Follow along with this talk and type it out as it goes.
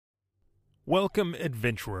Welcome,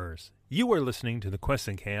 adventurers. You are listening to the Quests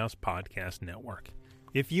and Chaos Podcast Network.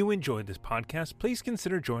 If you enjoyed this podcast, please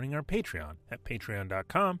consider joining our Patreon at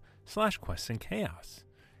patreon.com/questsandchaos.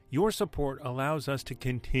 Your support allows us to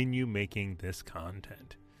continue making this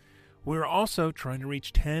content. We're also trying to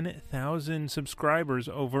reach 10,000 subscribers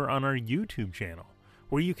over on our YouTube channel,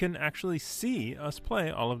 where you can actually see us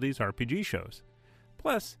play all of these RPG shows.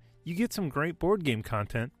 Plus, you get some great board game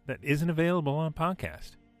content that isn't available on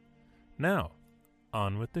podcast. Now,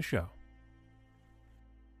 on with the show.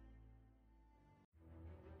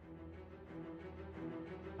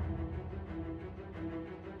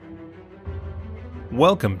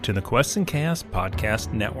 Welcome to the Quests and Chaos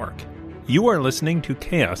Podcast Network. You are listening to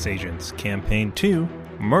Chaos Agents Campaign 2,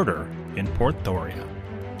 Murder in Port Thoria.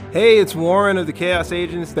 Hey, it's Warren of the Chaos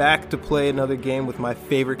Agents, back to play another game with my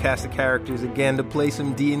favorite cast of characters again, to play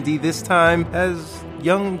some D&D, this time as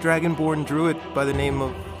young dragonborn druid by the name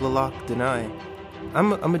of Lalak Denai.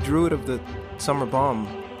 I'm a druid of the Summer Bomb.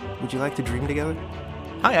 Would you like to dream together?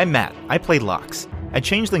 Hi, I'm Matt. I play Lox, a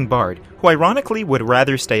changeling bard who ironically would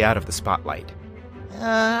rather stay out of the spotlight.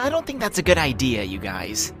 I don't think that's a good idea, you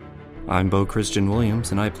guys. I'm Bo Christian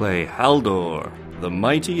Williams, and I play Haldor, the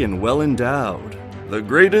mighty and well-endowed, the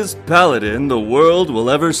greatest paladin the world will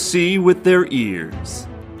ever see with their ears.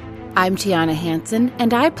 I'm Tiana Hansen,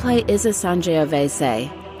 and I play Iza Sangiovese,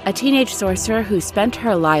 a teenage sorcerer who spent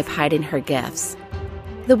her life hiding her gifts.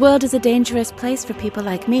 The world is a dangerous place for people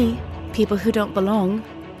like me, people who don't belong.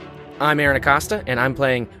 I'm Aaron Acosta, and I'm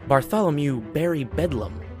playing Bartholomew Barry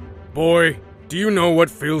Bedlam. Boy, do you know what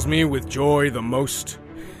fills me with joy the most?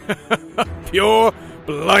 Pure,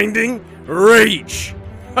 blinding rage!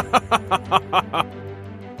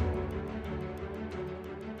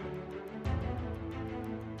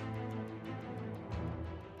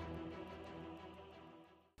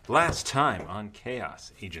 Last time on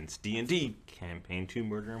Chaos Agents D&D Campaign 2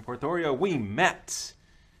 Murder in Port Thoria, we met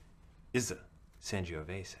Iza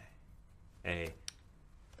Sangiovese, a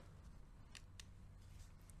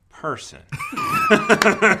person.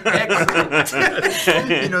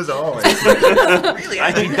 He knows always.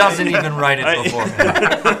 Really? He doesn't even write it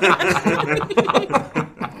beforehand.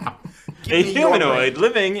 A humanoid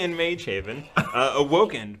living in Mage Haven,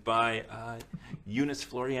 awoken by Eunice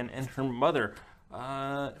Florian and her mother,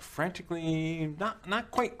 frantically,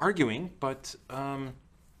 not quite arguing, but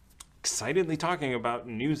excitedly talking about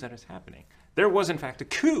news that is happening. There was, in fact, a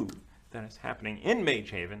coup that is happening in Mage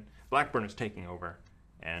Haven. Blackburn is taking over,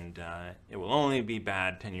 and it will only be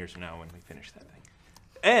bad 10 years from now when we finish that thing.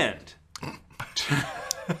 And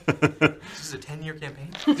This is a 10-year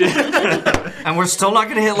campaign? And we're still not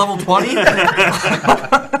going to hit level 20?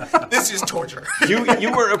 This is torture.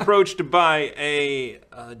 You were approached by a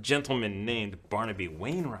gentleman named Barnaby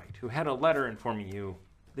Wainwright, who had a letter informing you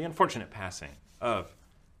the unfortunate passing of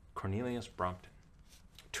Cornelius Brompton,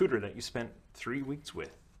 tutor that you spent 3 weeks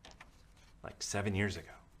with, like 7 years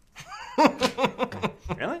ago.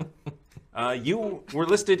 Really? You were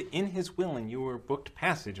listed in his will, and you were booked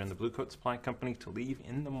passage on the Blue Coat Supply Company to leave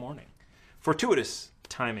in the morning. Fortuitous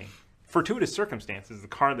timing. Fortuitous circumstances, the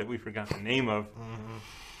card that we forgot the name of.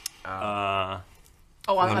 On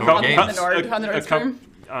the North Room?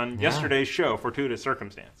 On yesterday's show, Fortuitous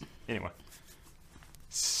Circumstance. Anyway.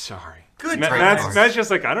 Sorry. Good. Matt's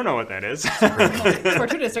just like, I don't know what that is.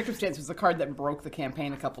 Fortuitous Circumstance was the card that broke the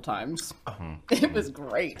campaign a couple times. It was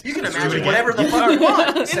great. You can imagine whatever the fuck you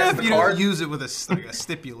want. If you don't use it with a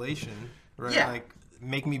stipulation, right? Yeah. Like,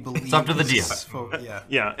 make me believe. It's up to the this DM. is yeah.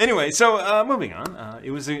 Yeah. Anyway, so moving on.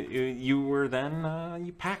 You were then,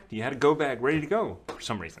 you packed. You had a go bag ready to go for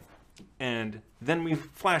some reason. And then we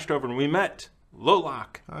flashed over and we met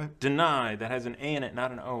Lolak Denai. That has an A in it,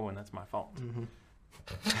 not an O, and that's my fault. Mm-hmm.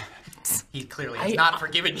 He clearly has not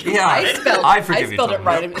forgiven you. Yeah, I spelled it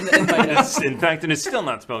right in the invite. In fact, it is still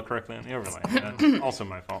not spelled correctly on the overlay. That's also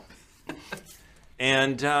my fault.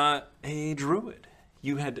 And a druid.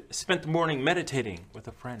 You had spent the morning meditating with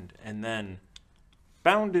a friend and then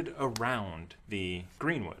bounded around the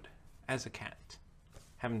Greenwood as a cat,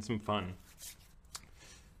 having some fun.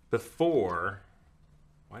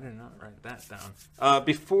 Why did I not write that down?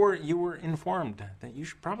 Before you were informed that you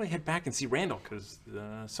should probably head back and see Randall because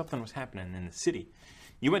something was happening in the city.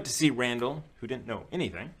 You went to see Randall, who didn't know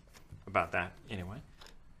anything about that anyway.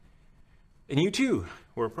 And you too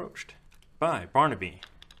were approached by Barnaby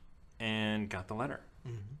and got the letter.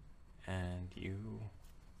 Mm-hmm. And you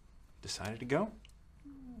decided to go?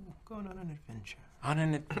 Going on an adventure. On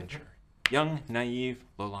an adventure. Young, naive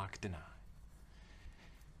Lolak Denai.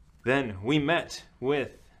 Then we met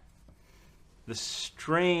with the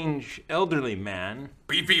strange elderly man.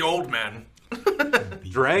 Beefy old man.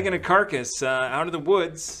 dragging a carcass out of the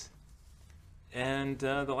woods. And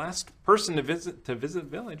the last person to visit the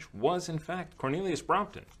village was, in fact, Cornelius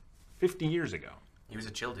Brompton, 50 years ago. He was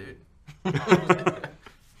a chill dude.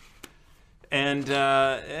 And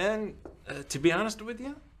to be honest with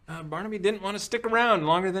you, Barnaby didn't want to stick around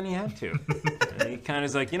longer than he had to. And he kind of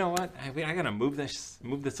is like, you know what? I gotta move this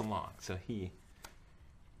along. So he.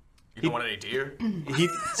 You don't want any deer? He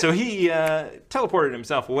teleported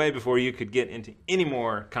himself away before you could get into any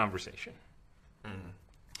more conversation.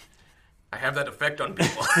 I have that effect on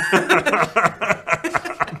people.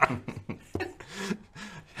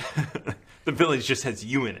 The village just has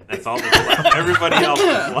you in it. That's all that's left. Everybody else is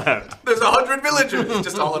left. There's 100 villagers. It's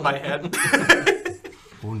just all in my head.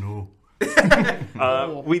 Oh no.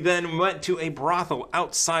 We then went to a brothel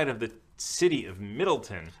outside of the city of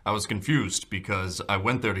Middleton. I was confused because I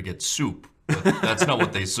went there to get soup, but that's not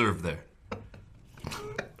what they serve there.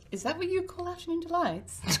 Is that what you call afternoon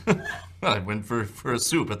delights? I went for a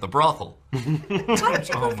soup at the brothel. Why did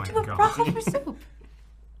you go to a brothel for soup?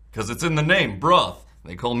 Because it's in the name, broth.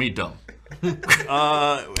 They call me dumb. I feel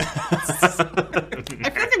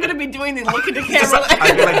like I'm going to be doing the look at the camera.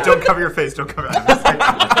 I'd be like, don't cover your face, don't cover your face.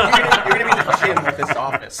 You're going to be the gym of this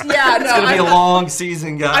office. Yeah, no. It's going to be a long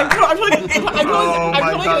season, guys. I'm totally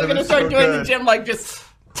going to start doing the gym, like, just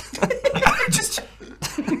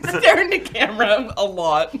staring at the camera a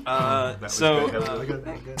lot.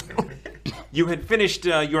 You had finished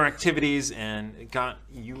your activities and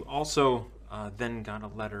you also then got a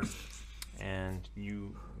letter, and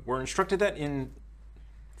you were instructed that in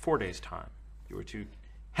 4 days' time you were to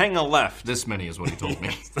hang a left. This many is what he told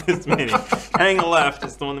me. This many. Hang a left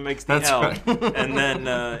is the one that makes the That's L, right. and then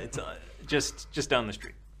it's just down the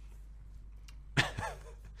street.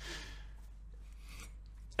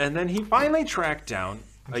 And then he finally tracked down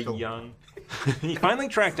a young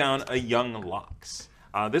Lox.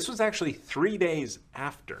 This was actually 3 days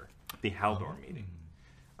after the Haldor meeting,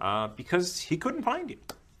 because he couldn't find you.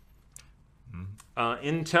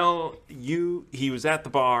 Until he was at the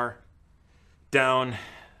bar, down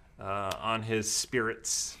on his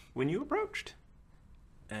spirits when you approached,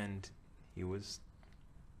 and he was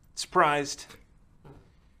surprised,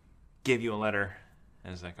 gave you a letter,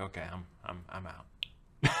 and was like, "Okay, I'm out."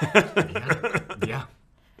 Yeah.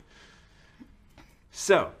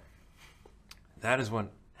 So, that is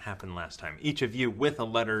what happened last time. Each of you with a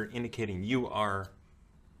letter indicating you are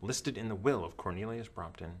listed in the will of Cornelius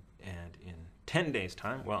Brompton, and in 10 days'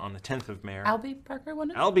 time, well, on the 10th of May. Albie Parker,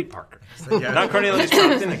 wasn't it? Albie Parker. Not Cornelius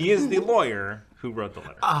Brompton. He is the lawyer who wrote the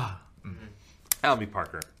letter. Albie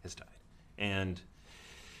Parker has died. And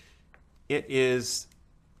it is...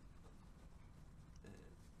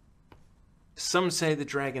 Some say the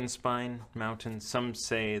Dragon Spine Mountains, some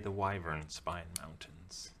say the Wyvern Spine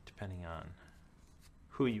Mountains, depending on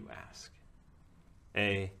who you ask.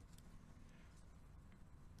 A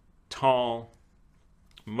tall,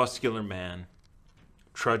 muscular man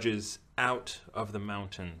trudges out of the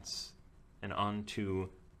mountains and onto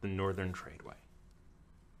the Northern Tradeway.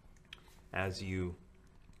 As you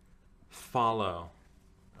follow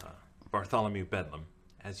Bartholomew Bedlam,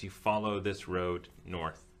 as you follow this road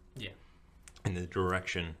north, in the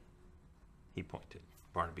direction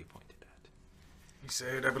Barnaby pointed at. He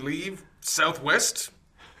said, I believe, southwest.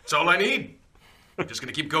 That's all I need. I'm just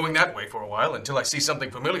going to keep going that way for a while until I see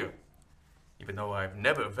something familiar. Even though I've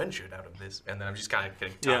never ventured out of this. And then I'm just kind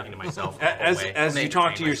of talking to myself. As you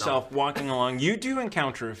talk to yourself walking along, you do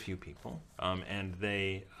encounter a few people. And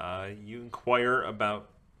you inquire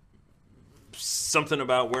about something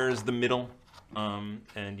about where is the middle.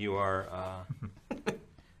 And you are...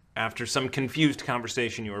 After some confused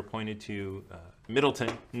conversation, you are pointed to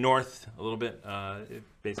Middleton, north a little bit.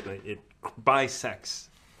 It bisects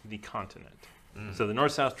the continent. So the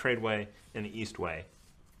north-south tradeway and the eastway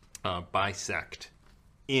bisect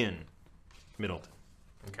in Middleton.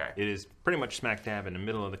 Okay. It is pretty much smack dab in the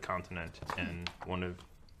middle of the continent, and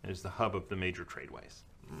it is the hub of the major tradeways.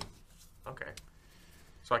 Okay.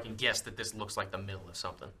 So I can guess that this looks like the mill or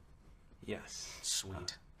something. Yes.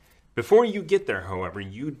 Sweet. Before you get there, however,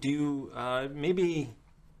 you do, maybe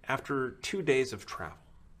after 2 days of travel,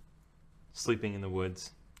 sleeping in the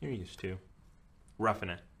woods, you're used to, roughing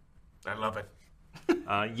it. I love it.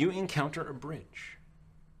 You encounter a bridge.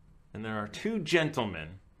 And there are two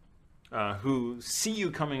gentlemen who see you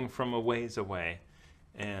coming from a ways away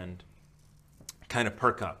and kind of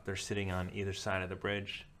perk up. They're sitting on either side of the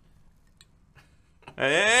bridge.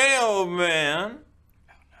 Hey, old man.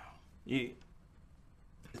 Oh,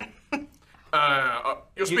 no.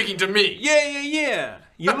 You're speaking to me. Yeah.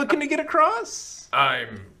 You looking to get across?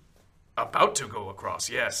 I'm About to go across,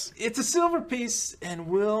 yes. It's a silver piece and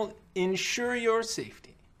will ensure your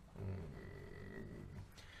safety.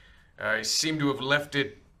 I seem to have left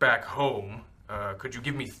it back home. Could you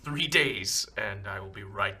give me 3 days and I will be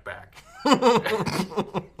right back?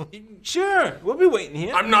 Sure, we'll be waiting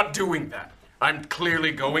here. I'm not doing that. I'm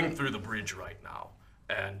clearly going through the bridge right now.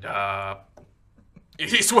 And,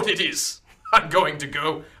 it is what it is. I'm going to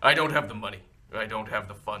go. I don't have the money. I don't have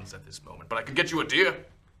the funds at this moment. But I could get you a deer.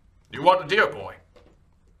 You want a deer, boy?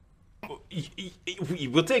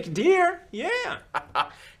 We'll take a deer. Yeah.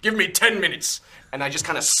 Give me 10 minutes. And I just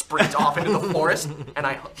kind of sprint off into the forest, and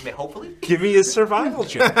I hopefully... Give me a survival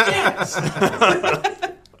check. Yes!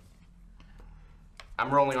 I'm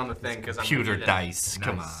rolling on the thing because I'm Pewter a heathen. dice.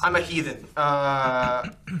 Come on. I'm a heathen.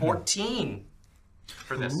 14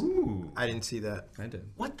 for this. Ooh. I didn't see that. I did.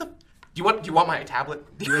 What the? Do you want my tablet?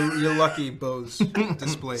 You're lucky, Bo's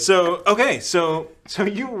display. So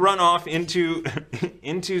you run off into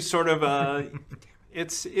sort of a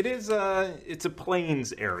it's a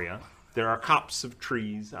plains area. There are copses of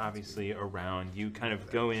trees obviously around. You kind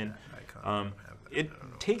of go in. It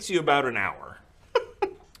takes you about an hour.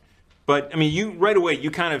 But I mean, you right away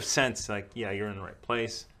you kind of sense like, yeah, you're in the right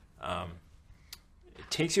place. It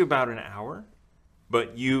takes you about an hour,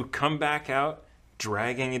 but you come back out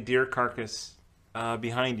dragging a deer carcass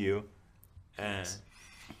behind you, and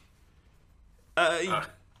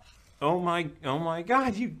oh my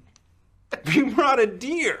God, you brought a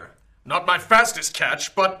deer. Not my fastest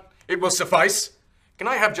catch, but it will suffice. Can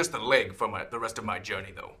I have just the leg for the rest of my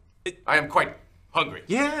journey, though? I am quite hungry.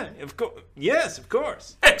 Yeah, of course. Yes, of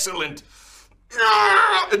course. Excellent. And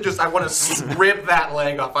I want to rip that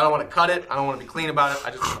leg off. I don't want to cut it. I don't want to be clean about it.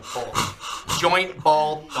 I just want to pull. Joint,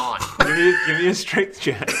 ball, gone. Give me a strength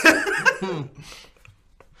check.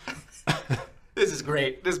 This is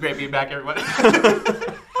great. This is great being back, everybody.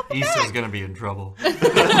 Issa's gonna be in trouble.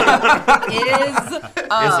 Issa.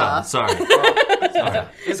 Sorry.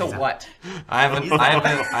 Is a what? I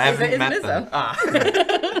haven't met them.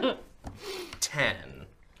 10.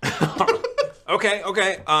 Okay.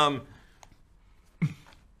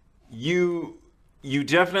 You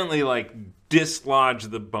definitely like dislodge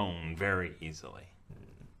the bone very easily,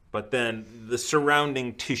 but then the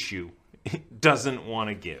surrounding tissue doesn't want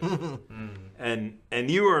to give, and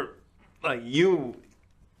you are like you.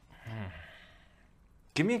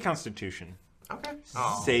 Give me a Constitution. Okay.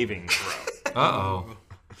 Saving throw. Uh-oh.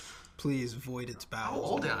 Please void its bowels.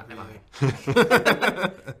 Hold on.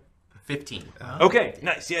 15. Okay,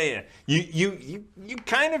 nice. Yeah. You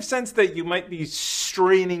kind of sense that you might be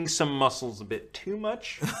straining some muscles a bit too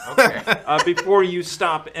much. Okay. Before you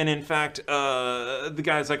stop, and in fact, the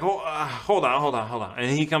guy's like, hold on,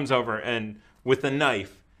 and he comes over and with a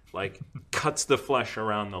knife, like, cuts the flesh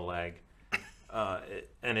around the leg,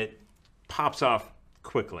 and it pops off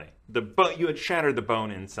quickly. You had shattered the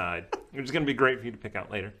bone inside, which is going to be great for you to pick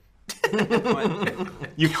out later. But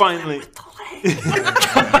you finally,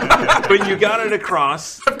 but you got it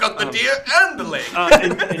across. I've got the deer and the leg.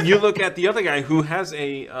 And you look at the other guy who has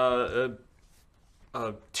a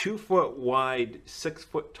 2 foot wide, 6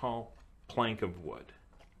 foot tall plank of wood.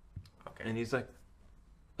 Okay. And he's like,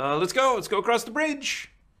 let's go across the bridge.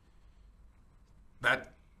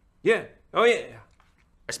 That? Yeah. Oh yeah.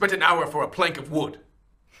 I spent an hour for a plank of wood.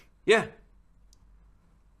 Yeah.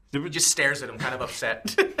 He just stares at him, kind of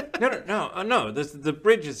upset. No. The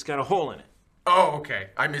bridge has got a hole in it. Oh, okay.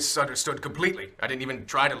 I misunderstood completely. I didn't even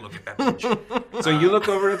try to look at that bridge. So you look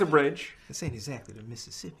over at the bridge. This ain't exactly the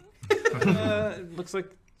Mississippi. It looks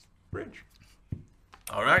like bridge.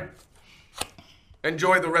 All right.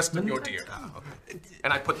 Enjoy the rest of your deer.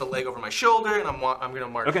 And I put the leg over my shoulder, and I'm going to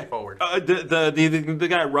march forward. The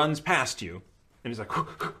guy runs past you, and he's like,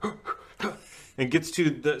 and gets to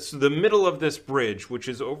the middle of this bridge, which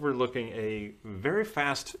is overlooking a very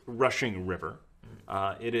fast rushing river.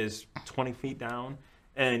 It is 20 feet down,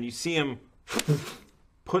 and you see him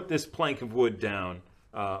put this plank of wood down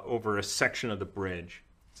over a section of the bridge.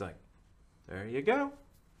 It's like, there you go.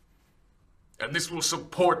 And this will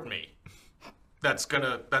support me. That's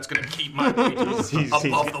gonna keep my wages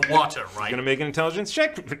above the water, right? He's gonna make an intelligence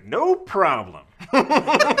check. No problem.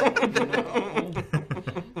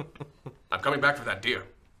 I'm coming back for that deer.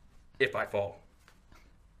 If I fall.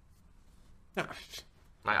 I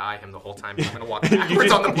eye him the whole time. I'm going to walk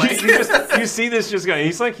backwards on the plane. You see this just guy.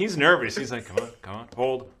 He's nervous. He's like, come on.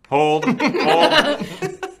 Hold.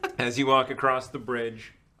 As you walk across the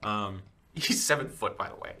bridge. He's 7 foot, by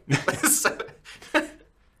the way.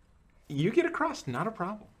 You get across, not a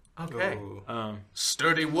problem. Okay.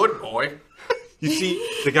 Sturdy wood, boy. You see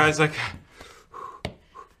the guy's like,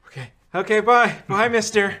 okay, bye,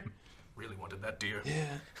 mister. with that deer.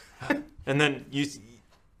 Yeah. And then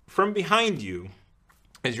from behind you,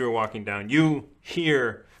 as you're walking down, you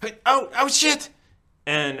hear, oh shit!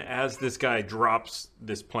 And as this guy drops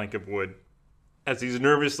this plank of wood, as he's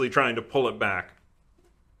nervously trying to pull it back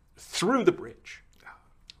through the bridge,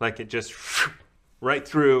 like it just right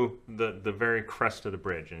through the very crest of the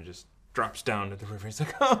bridge, and just drops down to the river. He's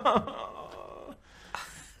like, oh.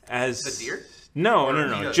 As the deer?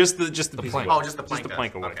 No. Just the piece plank. of wood. Oh, just the plank. Just the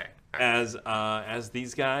plank of wood. Okay. As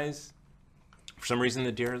these guys, for some reason,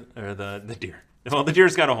 the deer. Well, the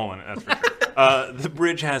deer's got a hole in it. That's for sure. The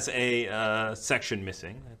bridge has a section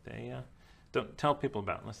missing that they don't tell people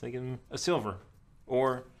about unless they give them a silver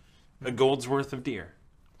or a gold's worth of deer.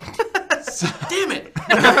 Damn it!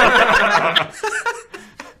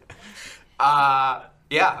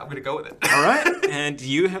 Yeah, I'm gonna go with it. All right, and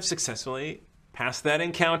you have successfully passed that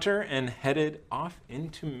encounter and headed off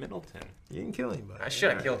into Middleton. You didn't kill anybody. I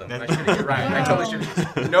should have killed him. You're right. I totally should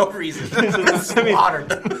have. No reason. Slaughtered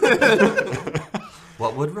them.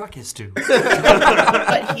 What would Ruckus do?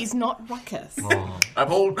 But he's not Ruckus. Oh. I've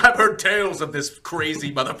heard tales of this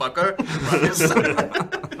crazy motherfucker.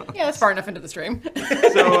 Yeah, that's far enough into the stream. So,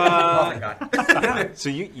 oh my god. Yeah, so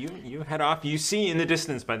you head off. You see in the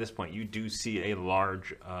distance by this point, you do see a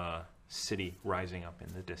large city rising up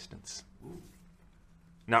in the distance.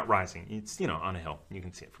 Not rising. It's, on a hill. You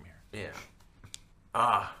can see it from here. Yeah.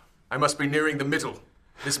 I must be nearing the middle.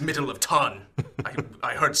 This middle of Ton.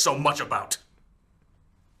 I heard so much about.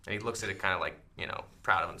 And he looks at it kind of like,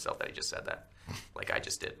 proud of himself that he just said that. Like I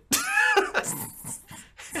just did.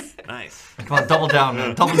 Nice. Come on, double down,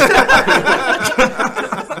 man. Double down.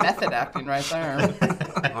 Method acting right there.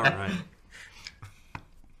 All right.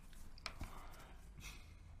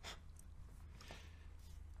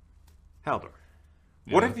 Haldor,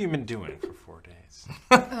 what have you been doing for 4 days?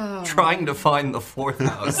 Trying to find the fourth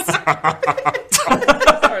house.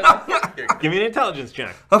 Give me an intelligence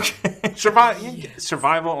check. Okay.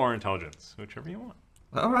 Survival or intelligence, whichever you want.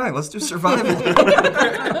 All right, let's do survival.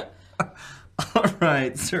 All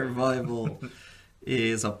right, survival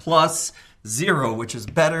is a +0, which is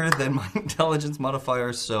better than my intelligence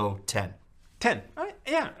modifier, so 10. 10.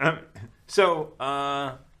 Yeah. So,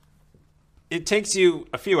 it takes you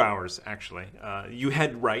a few hours, actually. You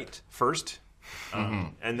head right first,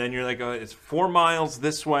 and then you're like, it's 4 miles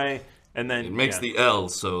this way, and then it makes the L,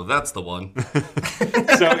 so that's the one.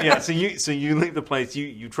 So you leave the place.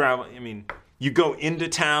 You travel. I mean, you go into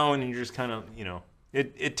town, and you're just kind of,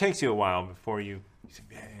 it takes you a while before you say,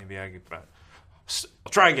 maybe I could. I'll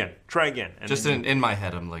try again. And just in my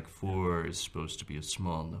head, I'm like, 4 is supposed to be a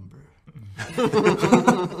small number.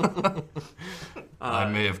 I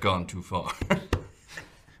may have gone too far.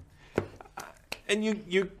 And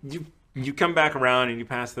you come back around and you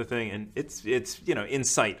pass the thing, and it's in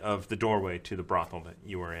sight of the doorway to the brothel that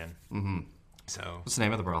you were in. Mm-hmm. So what's the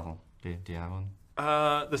name of the brothel? Do you have one?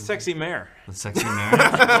 The Sexy Mare. The Sexy Mare?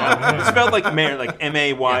 It's spelled like Mare, like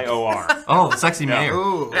Mayor. Oh, the Sexy Mare.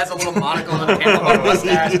 It has a little monocle and a handlebar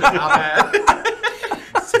mustache. Not bad.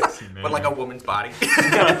 But like a woman's body.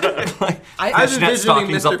 I was envisioning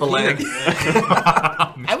stockings Mr. up the leg.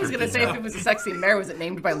 I was going to say if it was a sexy mare, was it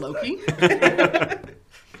named by Loki?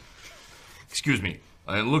 Excuse me.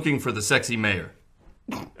 I am looking for the Sexy Mayor.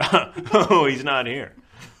 Oh, he's not here.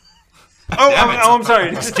 I'm sorry.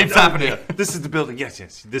 This keeps happening. This is the building. Yes.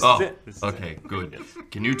 This is it. Okay, good.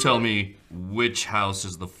 Can you tell me which house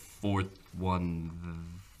is the fourth one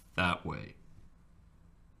that way?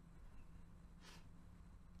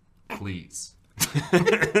 Please.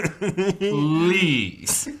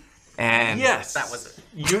 Please. And yes, that was it.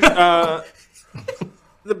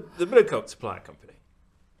 The Blue Coat Supply Company.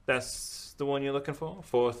 That's the one you're looking for.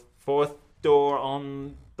 Fourth door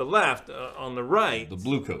on the left. On the right. The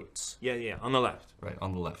Blue Coats. Yeah, on the left. Right,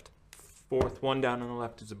 on the left. Fourth one down on the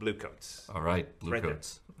left is the Blue Coats. All right, Blue Right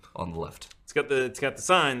Coats on the left. It's got the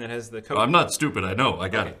sign that has the coat. I'm not stupid. I know. I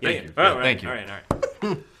got it. Thank you. All right, thank you. All right.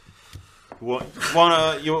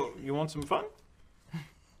 You want some fun?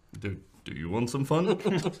 Do you want some fun? No.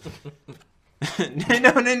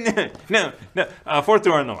 Fourth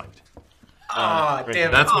door on the left. Oh, damn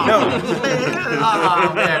it. That's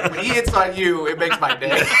Oh, man. When he hits on you, it makes my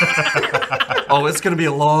day. Oh, it's going to be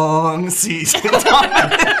a long season. I'm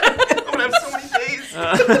going to have so many days.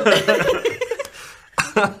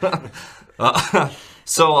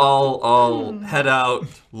 So I'll head out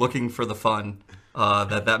looking for the fun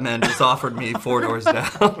that man just offered me 4 doors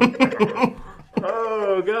down.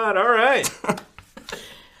 Oh, God. All right.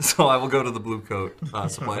 So I will go to the Blue Coat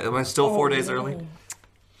Supply. Am I still 4 days early?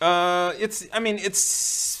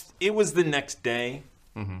 It was the next day.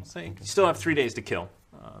 Mm-hmm. So you still have 3 days to kill.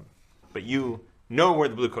 but you know where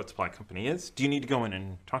the Blue Coat Supply Company is. Do you need to go in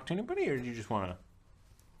and talk to anybody, or do you just want to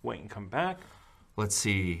wait and come back? Let's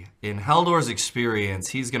see. In Haldor's experience,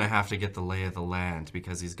 he's going to have to get the lay of the land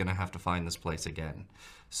because he's going to have to find this place again.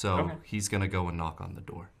 So he's going to go and knock on the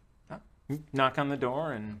door. Knock on the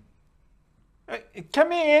door and...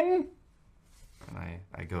 come in! And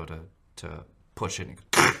I go to push it.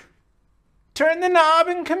 Turn the knob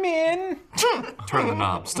and come in! Turn the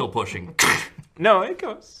knob, still pushing. No, it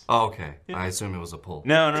goes. Oh, okay. Yeah. I assume it was a pull.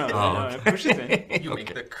 No, it pushes in. You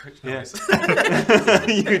make the noise.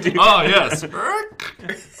 You do. Oh, yes.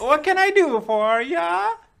 What can I do for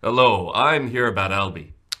ya? Hello, I'm here about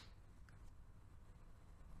Albie.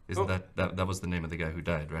 Isn't that was the name of the guy who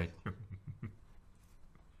died, right?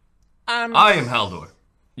 I am Haldor.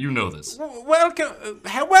 You know this. Welcome,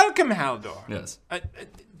 Haldor. Yes.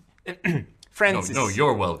 Francis. No,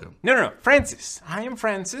 you're welcome. No, Francis. I am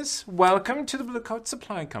Francis. Welcome to the Blue Coat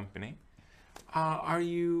Supply Company.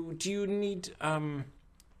 Do you need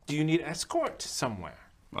escort somewhere?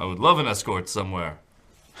 I would love an escort somewhere.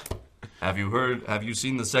 Have you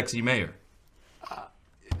seen the sexy mayor?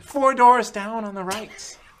 4 doors down on the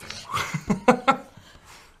right.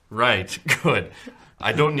 Right, good.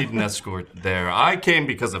 I don't need an escort there. I came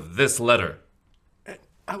because of this letter.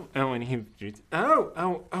 I'm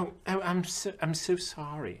so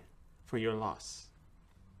sorry for your loss.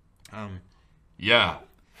 Yeah.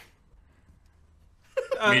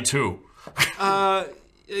 Me too.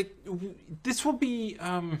 This will be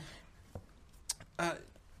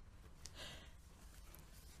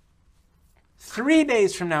 3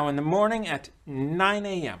 days from now in the morning at 9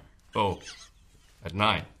 a.m. Oh, at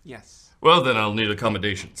 9? Yes. Well, then I'll need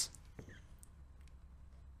accommodations.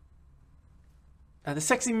 The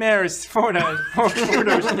sexy mare is 4 doors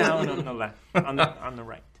down on the left, on the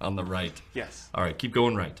right. On the right. Yes. All right, keep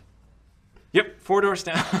going right. Yep, 4 doors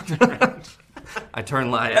down on the right. I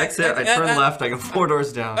turn left. Exit. I turn left. I go 4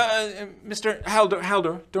 doors down. Mr.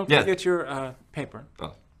 Haldor, don't forget your paper.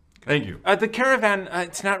 Oh, thank you. The caravan.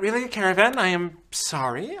 It's not really a caravan. I am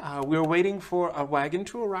sorry. We're waiting for a wagon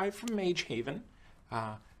to arrive from Mage Haven,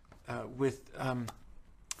 with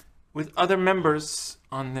other members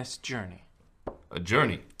on this journey. A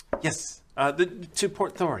journey? Yes, to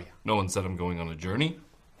Port Thoria. No one said I'm going on a journey.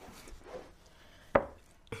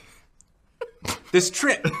 This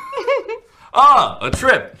trip. A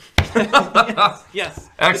trip. Yes.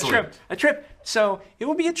 Excellent. A trip. So it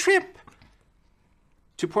will be a trip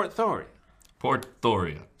to Port Thoria. Port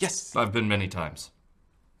Thoria. Yes. I've been many times.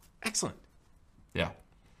 Excellent. Yeah.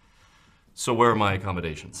 So where are my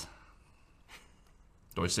accommodations?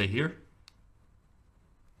 Do I stay here?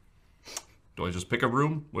 Do I just pick a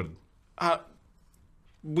room?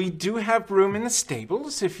 We do have room in the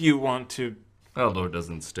stables if you want to. Haldor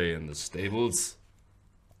doesn't stay in the stables.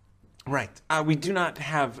 Right. We do not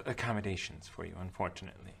have accommodations for you,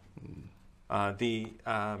 unfortunately.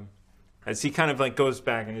 As he kind of like goes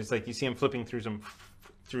back and it's like you see him flipping through some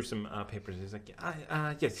papers. He's like,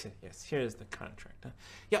 yes. Here's the contract.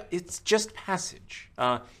 Yeah, it's just passage.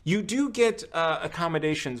 You do get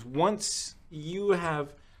accommodations once you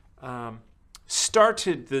have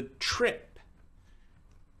started the trip.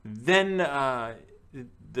 Then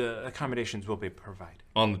the accommodations will be provided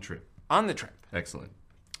on the trip. On the trip. Excellent.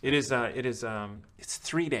 It's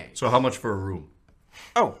 3 days. So how much for a room?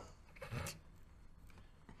 Oh.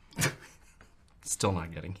 Still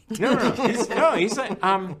not getting. No. He's like,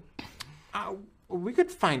 we could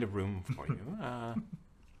find a room for you.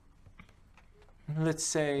 Let's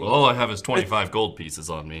say. Well, all I have is 25 gold pieces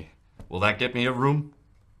on me. Will that get me a room?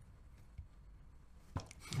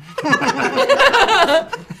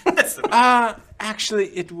 Actually,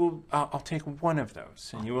 it will. I'll take one of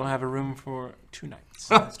those, and you will have a room for 2 nights.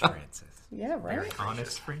 Mr. Francis. Yeah, right. Very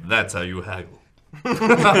honest friend. That's how you haggle. Put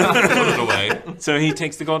it away. So he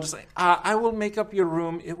takes the gold. Just like, I will make up your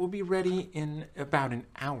room. It will be ready in about an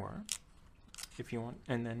hour, if you want.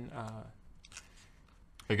 And then. Are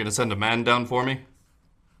you gonna send a man down for me?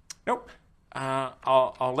 Nope.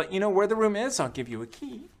 I'll let you know where the room is. I'll give you a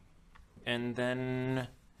key, and then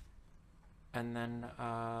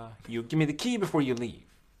you give me the key before you leave.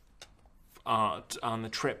 On the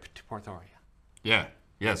trip to Port Thoria. Yeah.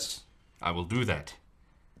 Yes. I will do that.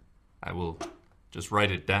 I will just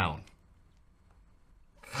write it down.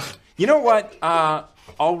 You know what?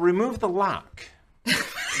 I'll remove the lock.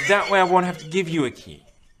 That way I won't have to give you a key.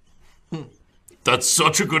 That's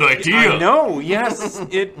such a good idea. I know, yes.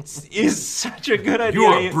 It is such a good idea. You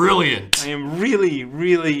are brilliant. I am really,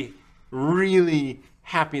 really, really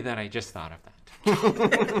happy that I just thought of that.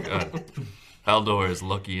 God. Haldor is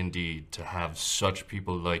lucky indeed to have such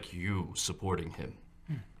people like you supporting him.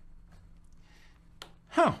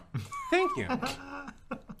 Oh, thank you.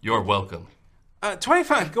 You're welcome.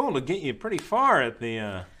 25 gold will get you pretty far at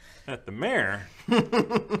the mayor.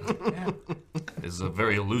 This is a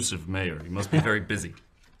very elusive mayor. He must be very busy.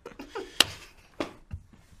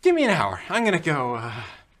 Give me an hour. I'm gonna go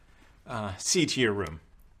see to your room.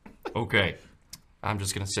 Okay. I'm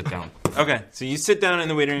just gonna sit down. Okay, so you sit down in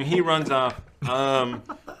the waiting room. He runs off.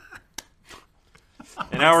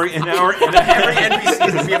 An hour. Every NPC is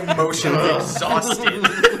gonna be emotionally exhausted.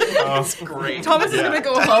 That's great. Thomas is gonna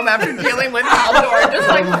go home after dealing with Haldor, just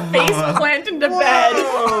like face plant into bed,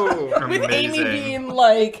 with Amy being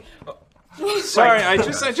like. Sorry, I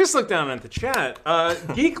just looked down at the chat.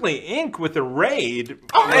 Geekly Inc. with a raid.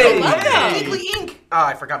 Oh, Hey, Geekly Inc. Oh,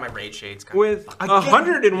 I forgot my raid shades. With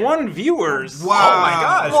 101 viewers. Wow. Oh my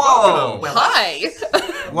gosh. Whoa. Well, Hi.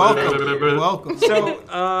 Welcome.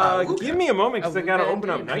 So, give me a moment because I got to open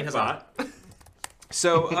up Nightbot.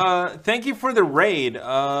 So, thank you for the raid.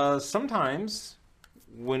 Sometimes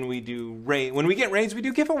when we get raids, we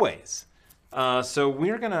do giveaways. So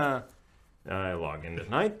we're gonna log into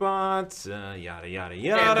Nightbots, yada yada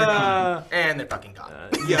yada, and they're fucking gone.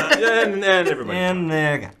 and everybody. And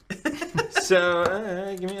there.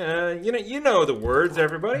 So, give me, you know the words,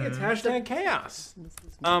 everybody. It's hashtag chaos.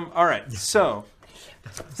 All right. So,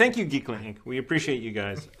 thank you, Geekly Inc. We appreciate you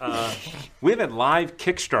guys. We have a live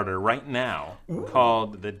Kickstarter right now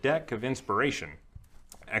called the Deck of Inspiration!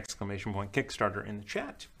 Kickstarter in the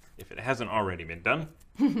chat if it hasn't already been done.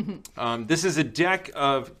 This is a deck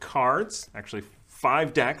of cards, actually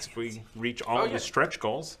 5 decks. We reach all of the stretch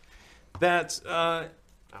goals that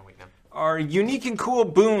are unique and cool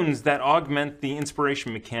boons that augment the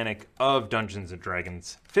inspiration mechanic of Dungeons &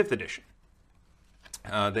 Dragons 5th edition.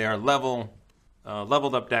 They are leveled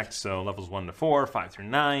up decks, so levels 1 to 4, 5 through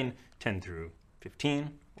 9, 10 through 15,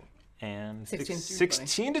 and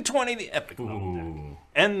 16 to 20, the epic level deck.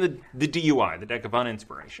 And the DUI, the deck of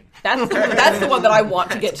uninspiration. That's the one that I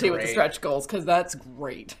want to get to with the stretch goals, because that's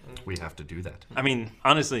great. We have to do that. I mean,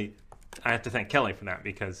 honestly, I have to thank Kelly for that,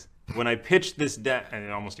 because when I pitched this deck,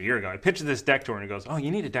 almost a year ago, I pitched this deck to her and he goes, "Oh, you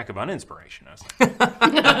need a deck of uninspiration." I was like,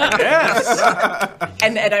 yes!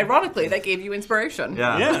 And ironically, that gave you inspiration.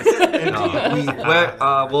 Yeah. Yes.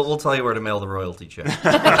 We'll tell you where to mail the royalty check.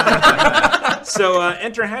 So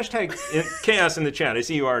enter hashtag chaos in the chat. I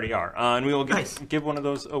see you already are. And we will give one of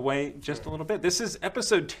those away just a little bit. This is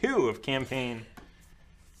episode 2 of campaign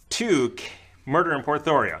 2, Murder in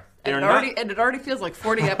Porthoria. And it already feels like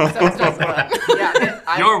 40 episodes, doesn't it?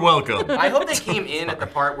 You're welcome. I hope they came in at the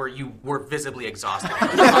part where you were visibly exhausted.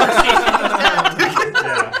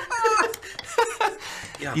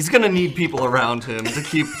 He's gonna need people around him to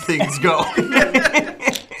keep things going.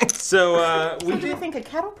 So we did think a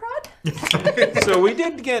cattle prod? So we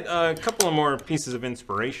did get a couple of more pieces of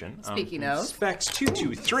inspiration. Speaking of. Specs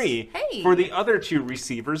 223 Hey. for the other 2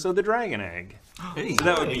 receivers of the Dragon Egg. Hey. So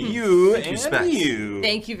that would be you and Specs. you.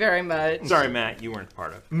 Than't you very much. Sorry, Matt, you weren't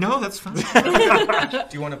part of. No, that's fine. Do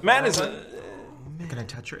you want to? Matt is Can I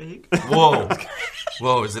touch your egg? Whoa.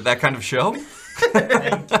 Whoa, is it that kind of show?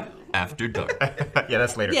 After dark. Yeah,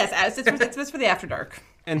 that's later. Yes, it's for the After Dark.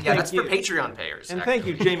 And Yeah, that's for Patreon payers. And thank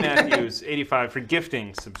you, J. Matthews 85 for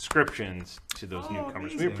gifting subscriptions to those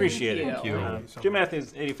newcomers. We appreciate it. Thank you. J.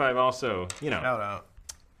 Matthews 85 also, Shout out.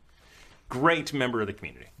 great member of the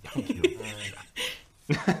community. Thank you.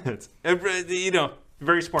 It's,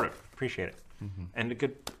 very supportive. Appreciate it. And a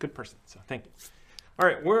good person. So thank you. All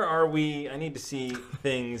right, where are we? I need to see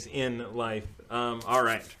things in life. All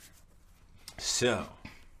right. So.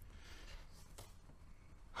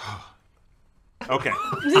 Okay.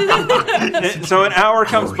 So an hour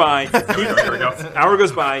comes by. Hour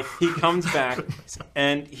goes by. He comes back,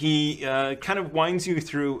 and he kind of winds you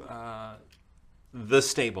through the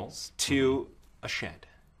stables to a shed.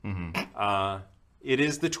 It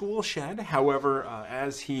is the tool shed. However,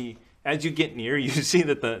 as you get near, you see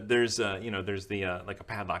that there's like a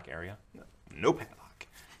padlock area. No padlock.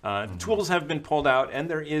 Tools have been pulled out, and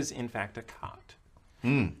there is in fact a cot.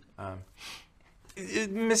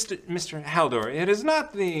 Mr. Haldor, it is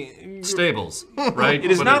not the Stables, right?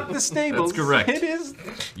 It is not the stables. That's correct. It is.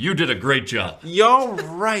 You did a great job. You're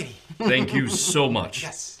righty. Thank you so much.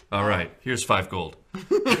 Yes. All right, here's 5 gold.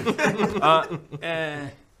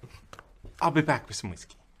 I'll be back with some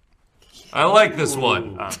whiskey. I like this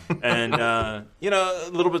one. And a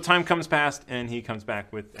little bit of time comes past, and he comes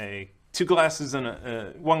back with 2 glasses and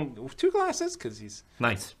 2 glasses because he's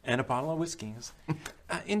nice, and a bottle of whiskey.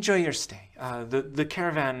 Enjoy your stay. The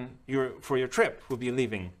caravan for your trip will be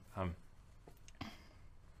leaving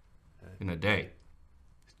in a day.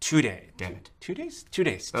 2 days. Damn it. 2 days? 2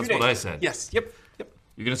 days. That's 2 days. what I said. Yes. Yep.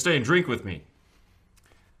 You're gonna stay and drink with me.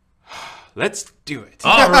 Let's do it.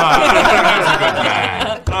 All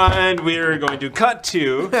right. And we're going to cut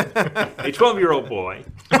to a 12-year-old boy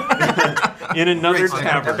in another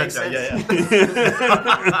tavern.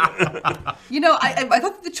 You know, I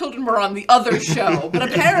thought the children were on the other show, but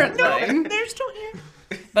apparently They're still here.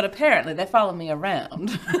 But apparently they follow me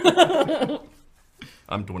around.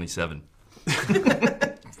 I'm 27.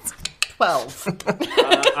 12.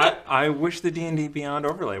 I wish the D&D Beyond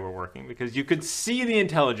overlay were working because you could see the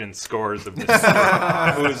intelligence scores of this.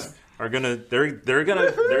 They're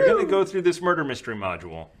gonna go through this murder mystery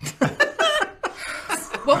module.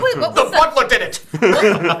 What was The that? fuck looked at it. What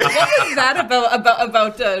was that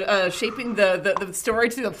about shaping the story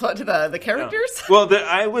to the characters? Well,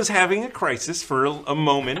 I was having a crisis for a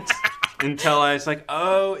moment until I was like,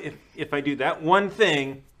 oh, if I do that one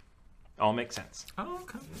thing, all makes sense. Oh,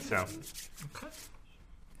 okay. So, Okay.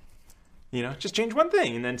 Just change one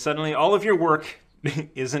thing, and then suddenly all of your work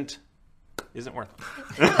isn't worth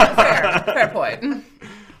it. Fair point.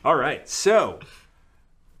 All right, so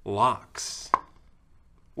Locks.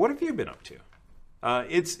 What have you been up to?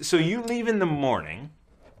 So you leave in the morning.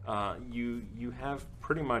 You have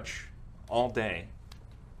pretty much all day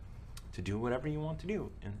to do whatever you want to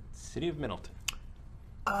do in the city of Middleton.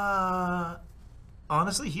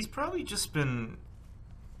 Honestly, he's probably just been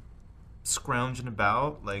scrounging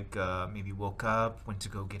about. Like, maybe woke up, went to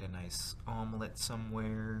go get a nice omelet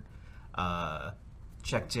somewhere,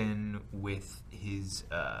 checked in with his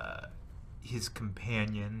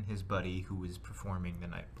companion, his buddy, who was performing the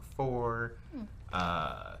night before.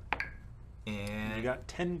 And You got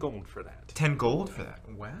 10 gold for that. 10 gold for that.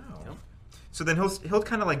 Wow. Yep. So then he'll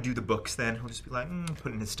kind of like do the books. Then he'll just be like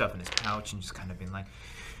putting his stuff in his pouch and just kind of being like,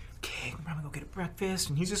 okay, we're probably go get a breakfast,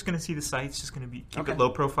 and he's just gonna see the sights. Just gonna keep it low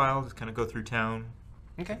profile. Just kind of go through town,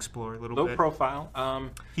 explore a little bit. Low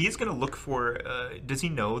profile. He is gonna look for. Does he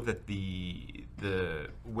know that the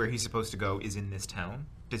where he's supposed to go is in this town?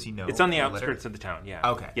 Does he know? It's on the letter? outskirts of the town.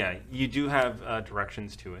 Yeah. Okay. Yeah, you do have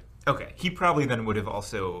directions to it. Okay, he probably then would have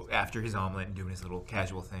also, after his omelet and doing his little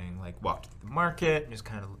casual thing, like walked to the market and just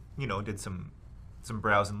kind of, did some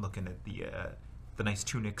browsing, looking at the nice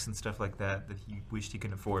tunics and stuff like that he wished he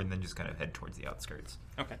could afford, and then just kind of head towards the outskirts.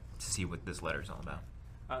 Okay. To see what this letter's all about.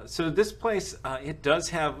 So this place, it does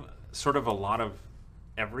have sort of a lot of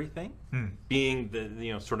everything, being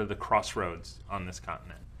the sort of the crossroads on this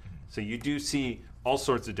continent. So you do see all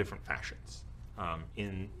sorts of different fashions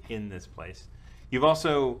in this place. You've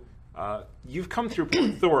also you've come through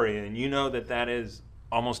Port Thoria, and you know that is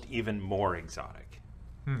almost even more exotic,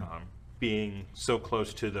 being so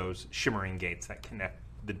close to those shimmering gates that connect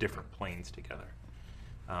the different planes together.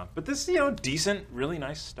 But this, decent, really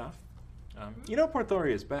nice stuff. Port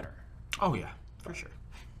Thoria is better. Oh yeah, for sure.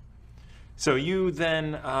 So you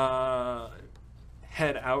then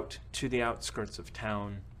head out to the outskirts of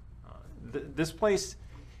town. This place,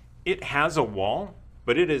 it has a wall,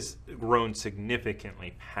 but it has grown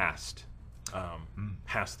significantly past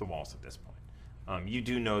the walls at this point. You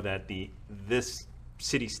do know that this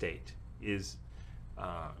city-state is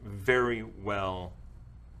very well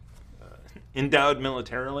endowed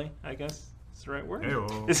militarily, I guess. That's the right word.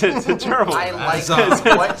 It's a terrible. I like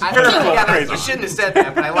it. You shouldn't have said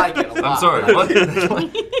that, but I like it a lot. I'm sorry. What?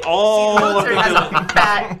 All Military has a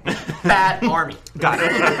fat army. Got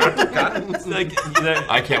it.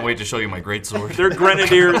 I can't wait to show you my great sword. Their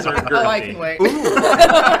grenadiers are girthy. Oh, I can wait. All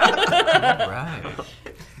right.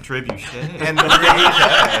 Trebuchet. And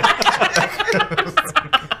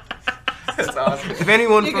That's awesome. if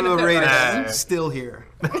anyone You're from gonna the fit raid right is still here,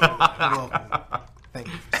 welcome. Thank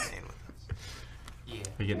you for staying with us.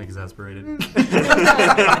 Are you getting exasperated?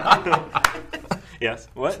 Yes.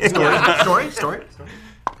 What? Story.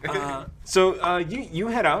 So you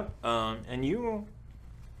head out, and you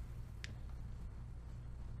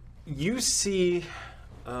see.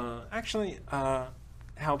 Actually,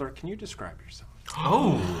 Haldor, can you describe yourself?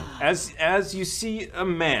 Oh. As you see a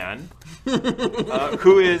man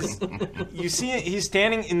who is, he's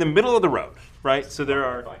standing in the middle of the road, right? So there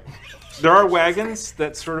are wagons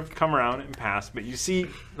that sort of come around and pass, but you see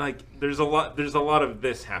there's a lot of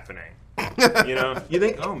this happening. You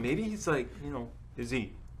think, oh, maybe he's is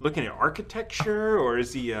he looking at architecture, or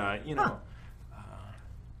is he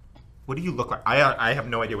What do you look like? I have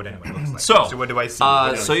no idea what anyone looks like. So what do I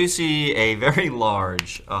see? So you see a very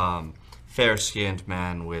large, fair-skinned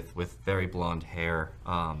man with very blonde hair,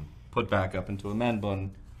 put back up into a man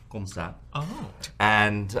bun, comme ça. Oh.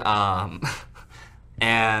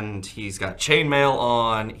 And he's got chainmail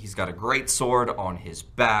on. He's got a great sword on his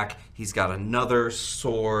back. He's got another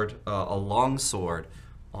sword, a long sword,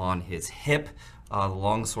 on his hip. The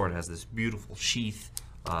long sword has this beautiful sheath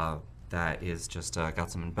that is just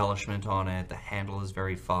got some embellishment on it. The handle is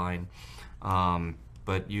very fine.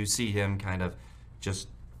 But you see him kind of just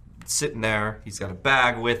sitting there. He's got a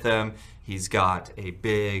bag with him. He's got a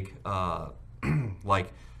big,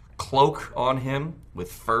 like, cloak on him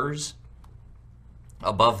with furs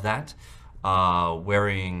above that.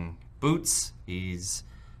 Wearing boots. He's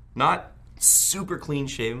not super clean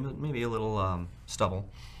shaven, but maybe a little stubble.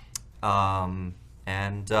 And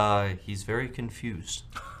he's very confused.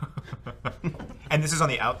 And this is on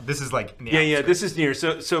the out. This is like in the yeah. This is near.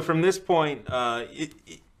 So from this point,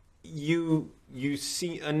 you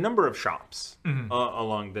see a number of shops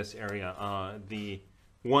along this area. The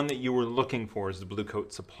one that you were looking for is the Blue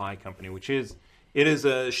Coat Supply Company, which is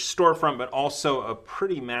a storefront, but also a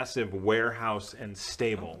pretty massive warehouse and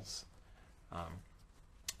stables.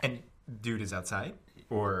 And dude is outside,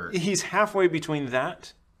 or he's halfway between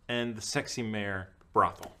that and the Sexy Mare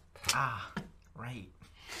brothel. Ah, right.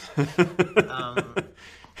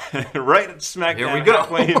 Right smack Here dab we go.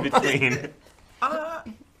 halfway in between.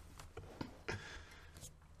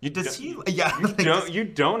 You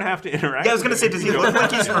don't have to interact. Yeah, I was gonna with say, him. does he You look don't like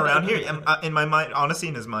have he's to. from around here? In my mind, honestly,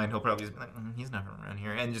 in his mind, he'll probably just be like, he's never around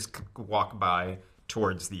here, and just walk by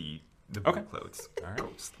towards the blue clothes. All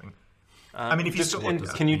right. Thing. I mean, if you still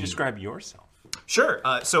look can you describe yourself? Sure.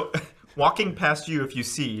 So, walking past you, if you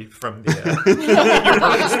see from the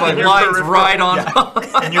Like lines right on.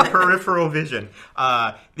 in your peripheral vision,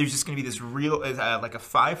 there's just going to be this real, like a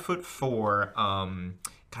 5'4",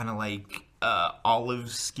 kind of like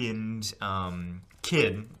olive-skinned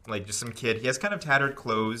kid, like just some kid. He has kind of tattered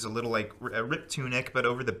clothes, a little like a ripped tunic, but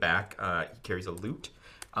over the back he carries a lute.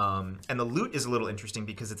 And the lute is a little interesting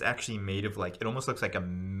because it's actually made of like, it almost looks like a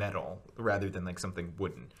metal rather than like something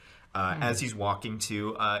wooden. As he's walking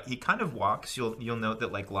to, he kind of walks. You'll note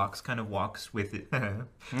that like Locks kind of walks with it.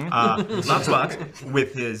 Locks walks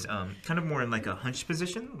with his kind of more in like a hunched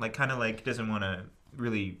position, like kind of like doesn't want to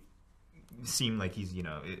really seem like he's he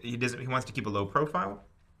wants to keep a low profile.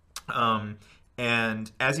 And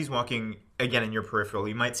as he's walking again in your peripheral,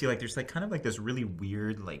 you might see like there's like kind of like this really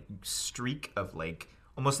weird like streak of like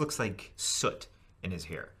almost looks like soot in his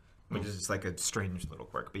hair. Which is just like a strange little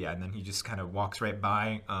quirk. But yeah, and then he just kind of walks right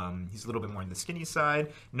by. He's a little bit more on the skinny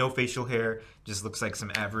side. No facial hair. Just looks like some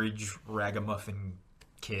average ragamuffin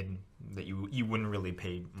kid that you wouldn't really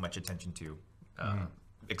pay much attention to.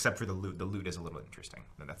 Except for the loot. The loot is a little interesting.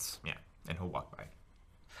 And that's, yeah. And he'll walk by.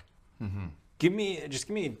 Mm-hmm. Give me a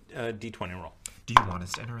D20 roll. Do you want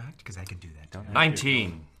us to interact? Because I can do that.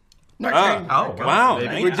 19. Oh, wow.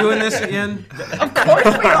 We're doing this again? Of course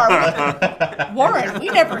we are. Warren, we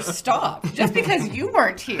never stopped. Just because you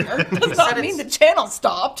weren't here does not mean the channel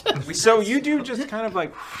stopped. So you do just kind of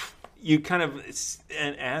like,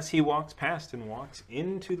 and as he walks past and walks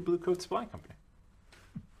into the Blue Coat Supply Company.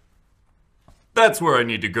 That's where I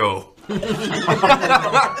need to go. You're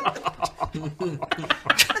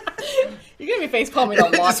going to be face palming a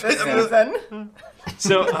lot this season.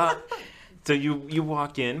 So you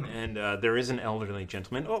walk in, and there is an elderly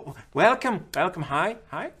gentleman. Oh, welcome. Hi.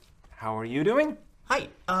 How are you doing? Hi.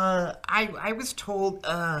 I was told,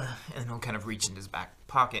 and he'll kind of reach in his back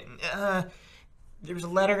pocket. There was a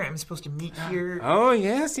letter. I'm supposed to meet here. Oh,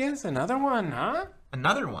 yes. Another one, huh?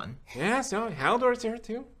 Another one? Yes. Oh, Haldor's here,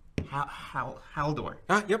 too. Haldor?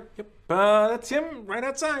 Yep. That's him right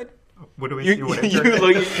outside. What do we you, do?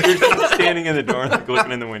 You're standing in the door, like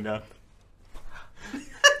looking in the window.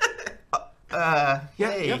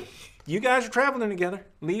 Hey. Yep. You guys are traveling together,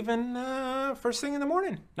 leaving first thing in the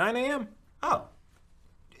morning, 9 a.m. Oh.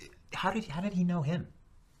 How did he know him?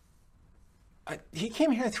 He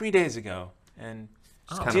came here 3 days ago, and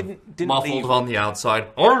didn't muffled leave. on the outside.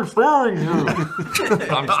 I'm staying here.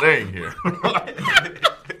 I'm staying here.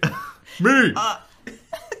 Me.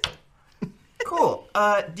 Cool.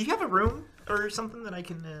 Do you have a room or something that I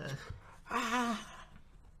can?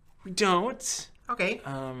 We don't. Okay.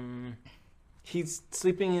 He's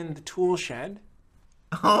sleeping in the tool shed.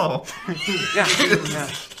 Oh. Yeah.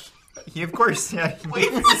 Yeah, of course. Yeah. Wait,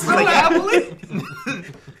 so happily?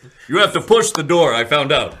 You have to push the door. I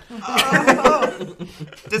found out. Oh.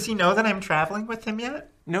 Does he know that I'm traveling with him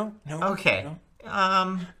yet? No. Okay.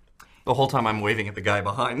 No. The whole time I'm waving at the guy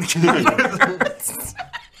behind.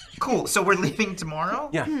 Cool. So we're leaving tomorrow?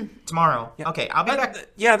 Yeah. Tomorrow. Yeah. Okay. I'll be back.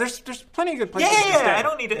 Yeah. There's plenty of good places. to stay. Yeah. I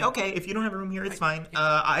don't need it. Okay. If you don't have a room here, it's fine.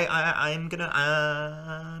 I'm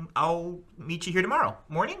gonna. I'll meet you here tomorrow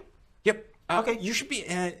morning. Yep. Okay. You should be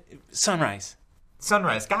at sunrise.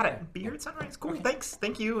 Sunrise. Got it. Be here at sunrise. Cool. Thanks.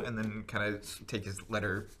 Thank you. And then kind of take his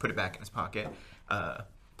letter, put it back in his pocket,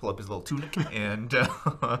 pull up his little tunic, and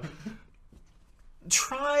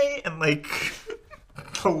try and like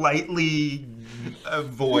politely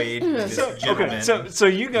avoid this gentleman. Okay, so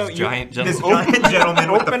you go. This giant This gentleman. giant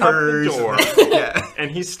gentleman with the Open up the furs. door. Yeah.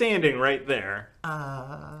 And he's standing right there.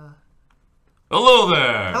 Hello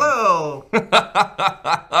there. Hello.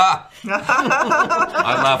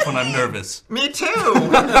 I laugh when I'm nervous. Me too.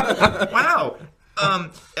 Wow.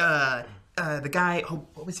 The guy. Oh,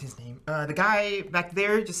 what was his name? The guy back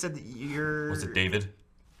there just said that you're. Was it David?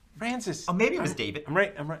 Francis. Oh, maybe it was David. I'm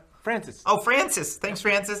right. Francis. Oh, Francis. Thanks,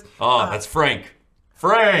 Francis. Oh, that's Frank.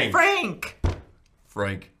 Frank. Frank.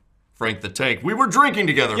 Frank the Tank. We were drinking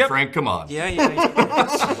together, Yep. Frank. Come on. Yeah.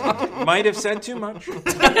 Might have said too much.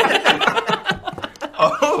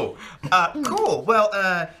 Oh, cool. Well,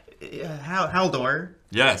 Haldor.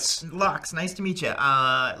 Yes. Lox, nice to meet you.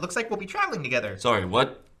 Looks like we'll be traveling together. Sorry,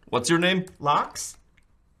 what? What's your name? Lox?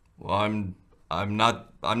 Well, I'm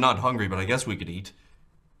not hungry, but I guess we could eat.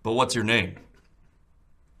 But what's your name?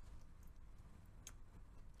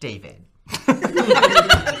 David.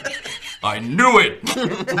 I knew it!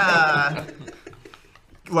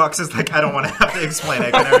 Lox is like, I don't want to have to explain. I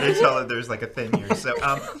can already tell that there's like a thing here. So,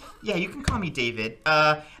 yeah, you can call me David.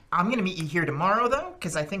 I'm gonna meet you here tomorrow though,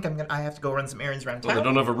 because I think I have to go run some errands around Well, town. they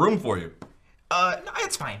don't have a room for you. No,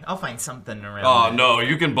 it's fine. I'll find something around. Oh, there. no,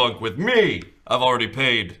 you can bunk with me. I've already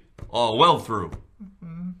paid all well through.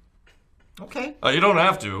 Okay. You don't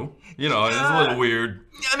have to. You know, it's a little weird.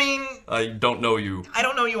 I mean, I don't know you. I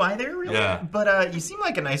don't know you either, really. Yeah. But you seem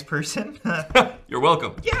like a nice person. You're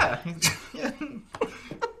welcome. Yeah.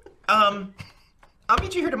 I'll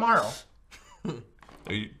meet you here tomorrow.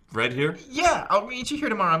 Are you right here? Yeah, I'll meet you here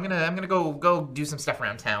tomorrow. I'm gonna go do some stuff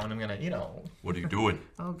around town. I'm gonna, What are you doing?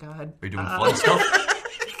 Oh God. Are you doing fun stuff?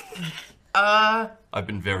 Uh. I've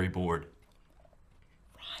been very bored.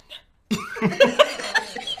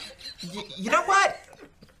 You know what?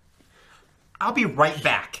 I'll be right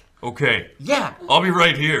back. Okay. Yeah. I'll be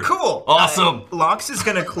right here. Cool. Awesome. Lox is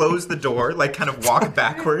gonna close the door, like kind of walk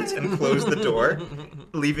backwards and close the door,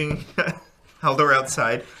 leaving Haldor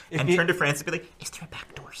outside, and turn to Francis and be like, "Is there a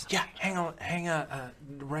back door?" Yeah, hang on,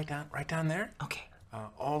 right down there. Okay.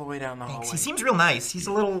 All the way down the hallway. He seems real nice. He's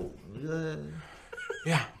a little.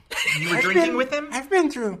 Yeah. You were drinking with him? I've been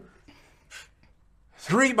through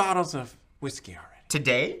 3 bottles of whiskey already.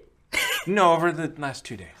 Today? No, over the last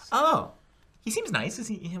 2 days. Oh. He seems nice. Is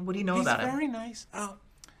he? What do you know about him? He's very nice.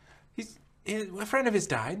 A friend of his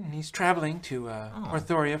died, and he's traveling to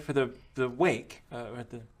Orthoria for the wake.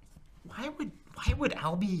 Why would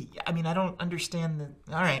Albie? I mean, I don't understand the.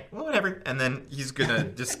 All right, well, whatever. And then he's gonna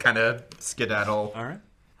just kind of skedaddle. All right.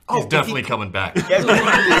 He's definitely coming back. Yeah,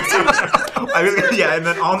 and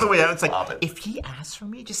then on the way out, it's like, if he asks for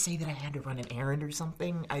me, just say that I had to run an errand or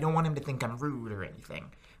something. I don't want him to think I'm rude or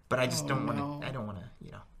anything. But I just don't want to. I don't want to.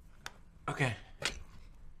 Okay.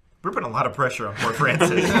 We're putting a lot of pressure on poor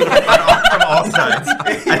Francis from all sides.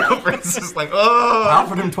 I know Francis is like, oh. I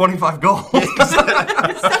offered him 25 gold. He's such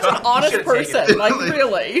an honest person. Like,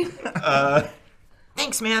 really.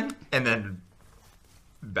 Thanks, man. And then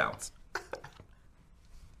bounce.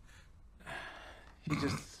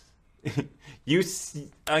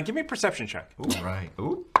 Give me a perception check. Ooh, right.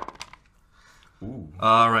 Ooh.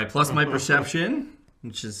 All right, plus my perception,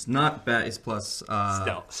 which is not bad. It's plus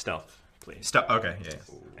stealth, please. Okay, yeah.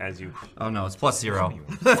 As you. Oh no, it's plus 0.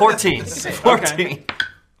 14. 14.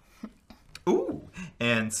 Ooh,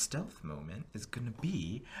 and stealth moment is gonna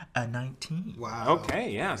be a 19. Wow. Okay,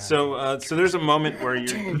 yeah. So there's a moment where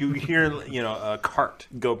you hear a cart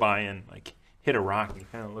go by and like hit a rock. And you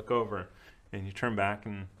kind of look over, and you turn back,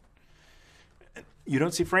 and you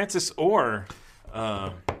don't see Francis or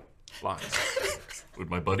Lox. Where'd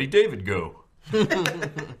my buddy David go? I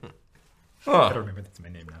don't remember that's my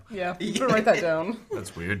name now. Yeah, I'm gonna write that down.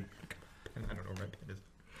 That's weird. I don't know where it is.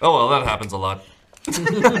 Oh well, that happens a lot.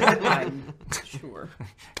 I'm sure.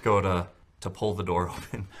 Go to pull the door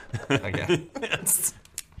open again.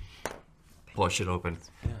 Push it open.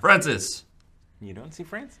 Yeah. Francis. You don't see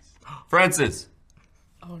Francis. Francis.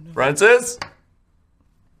 Oh no. Francis.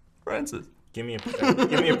 Francis. Give me a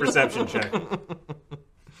perception check.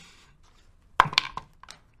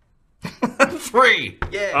 3.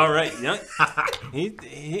 Yeah. All right. Yeah.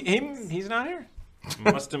 He's not here.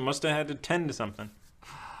 Must have had to tend to something.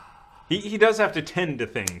 He does have to tend to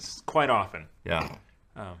things quite often. Yeah.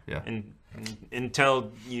 Yeah. And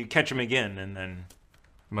until you catch him again, and then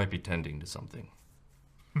He might be tending to something.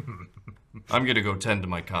 I'm gonna go tend to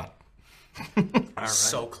my cot. Right.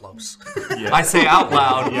 So close. Yeah. I say out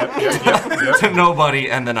loud to nobody,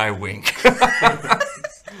 and then I wink.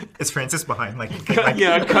 Is Francis behind? Cut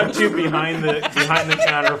you behind the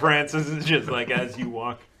counter. Francis is just like as you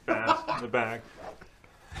walk past in the back.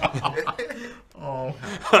 Oh,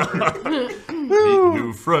 Meet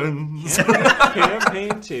new friends.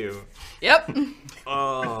 Campaign 2. Yep.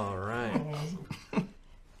 All right.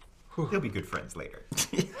 They'll be good friends later.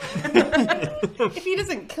 If he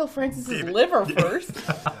doesn't kill Francis's liver first.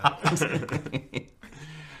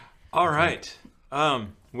 All right.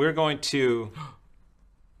 We're going to.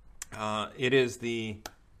 It is the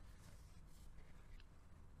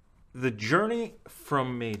journey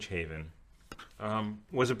from Mage Haven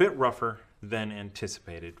was a bit rougher than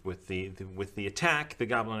anticipated with the attack, the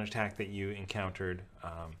goblin attack that you encountered.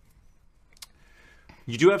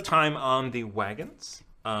 You do have time on the wagons,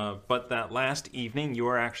 but that last evening you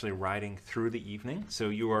are actually riding through the evening, so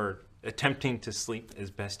you are attempting to sleep as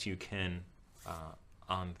best you can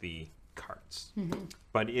on the carts. Mm-hmm.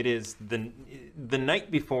 But it is the night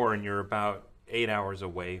before, and you're about 8 hours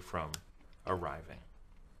away from arriving.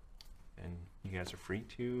 And you guys are free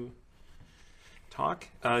to talk.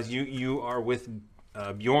 You are with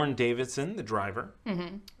Bjorn Davidson, the driver.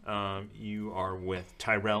 Mm-hmm. You are with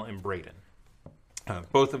Tyrell and Braden,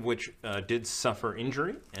 both of which did suffer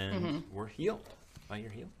injury and were healed by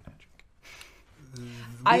your healing magic.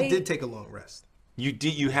 We did take a long rest.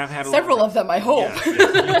 You have had several of them, I hope. Yes,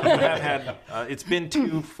 you have had. It's been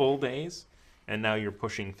 2 full days, and now you're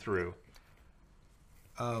pushing through.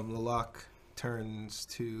 Lalak turns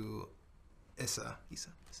to Issa.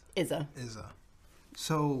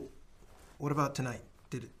 So, what about tonight?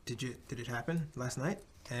 Did it happen last night?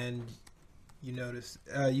 And you notice,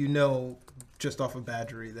 just off of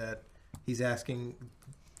Badgery that he's asking,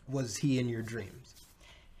 was he in your dreams?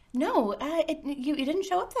 No, you didn't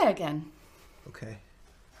show up there again. Okay.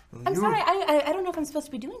 Well, I'm sorry. I don't know if I'm supposed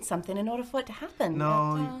to be doing something in order for it to happen.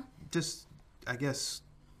 No, just I guess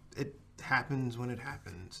it happens when it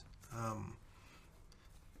happens.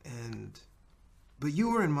 But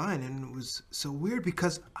you were in mine, and it was so weird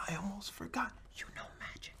because I almost forgot. You know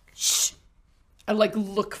magic. Shh. I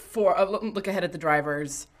look ahead at the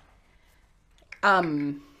drivers.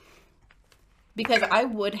 Because I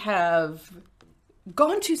would have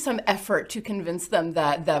gone to some effort to convince them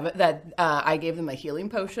that I gave them a healing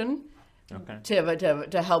potion. Okay.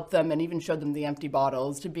 To help them, and even showed them the empty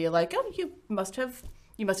bottles to be like, oh, you must have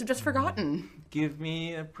just forgotten. Give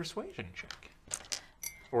me a persuasion check.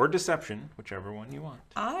 Or deception, whichever one you want.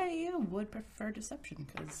 I would prefer deception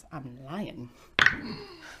because I'm lying.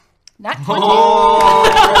 Not 20. So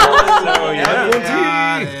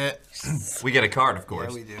yeah. We get a card, of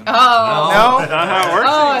course. Yeah, we do. Oh. No? That's not how it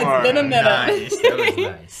works anymore. It's been a minute. Nice. That was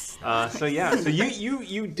nice. So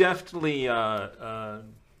you deftly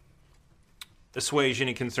assuage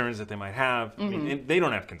any concerns that they might have. I mean, they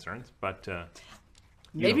don't have concerns, but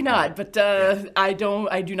maybe not. But I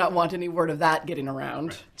do not want any word of that getting around.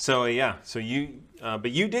 Right. So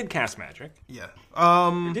but you did cast magic. Yeah.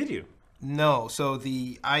 Or did you? No. So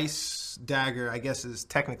the ice dagger, I guess, is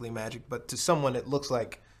technically magic, but to someone it looks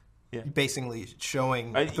like basically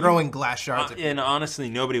throwing glass shards. And honestly,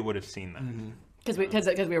 nobody would have seen that.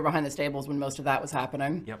 Because we were behind the stables when most of that was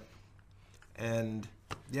happening. Yep. And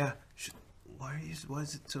yeah, why is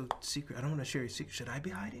it so secret? I don't want to share your secret. Should I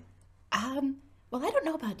be hiding? Well, I don't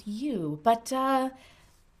know about you, but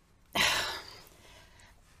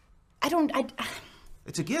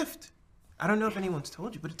It's a gift. I don't know if anyone's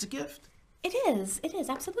told you, but it's a gift. It is,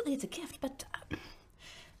 absolutely, it's a gift, but...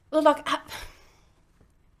 well, look,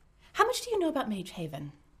 how much do you know about Mage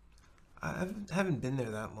Haven? I haven't been there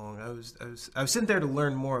that long. I was sent there to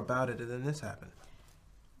learn more about it, and then this happened.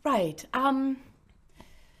 Right,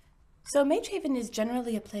 so Mage Haven is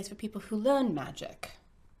generally a place for people who learn magic,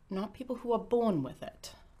 not people who are born with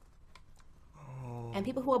it. Oh. And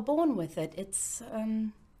people who are born with it, it's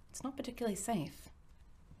not particularly safe.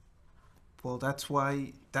 Well, that's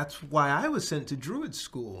why I was sent to Druid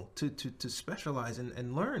school to specialize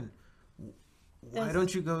and learn. Why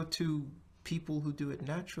don't you go to people who do it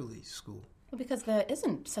naturally school? Well, because there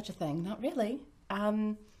isn't such a thing, not really.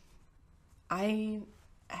 I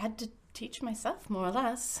had to teach myself, more or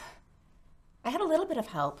less. I had a little bit of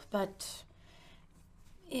help, but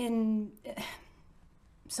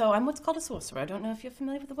so I'm what's called a sorcerer. I don't know if you're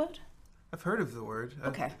familiar with the word? I've heard of the word.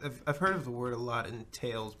 Okay. I've heard of the word a lot in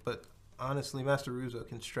tales, but honestly, Master Ruzo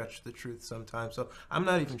can stretch the truth sometimes, so I'm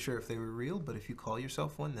not even sure if they were real, but if you call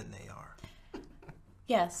yourself one, then they are.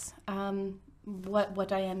 Yes.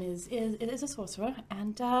 What I am is a sorcerer,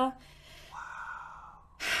 and wow.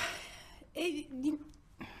 I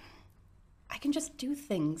can just do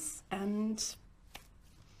things, and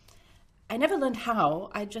I never learned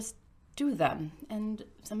how. I just do them, and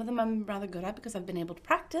some of them I'm rather good at because I've been able to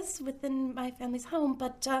practice within my family's home,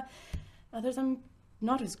 but others I'm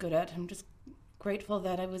not as good at. I'm just grateful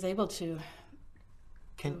that I was able to.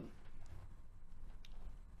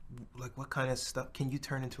 Like, what kind of stuff? Can you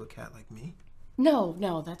turn into a cat like me?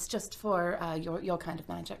 No, that's just for your kind of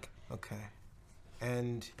magic. Okay.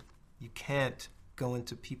 And you can't go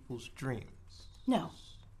into people's dreams? No.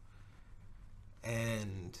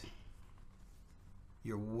 And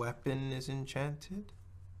your weapon is enchanted?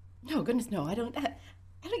 No, goodness, no. I don't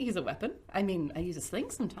use a weapon. I mean, I use a sling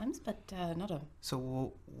sometimes, but not a...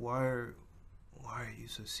 So why are you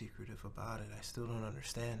so secretive about it? I still don't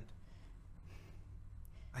understand.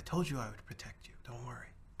 I told you I would protect you. Don't worry.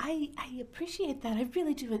 I appreciate that. I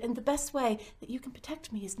really do. And the best way that you can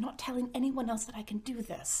protect me is not telling anyone else that I can do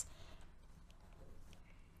this.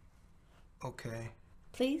 Okay.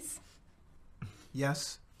 Please?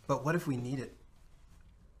 Yes, but what if we need it?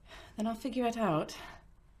 Then I'll figure it out.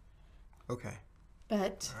 Okay.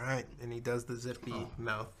 But... All right, and he does the zippy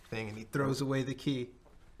mouth thing, and he throws away the key.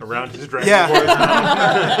 Around his dragon. Yeah.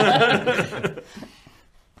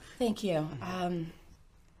 Thank you.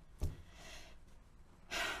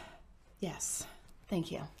 Yes,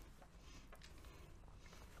 thank you.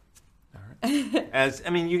 All right.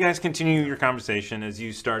 You guys continue your conversation as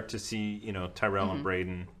you start to see, Tyrell and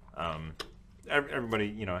Braden.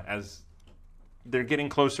 Everybody, as they're getting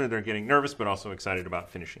closer, they're getting nervous, but also excited about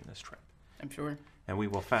finishing this trip. I'm sure. And we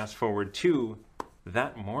will fast forward to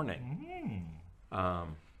that morning.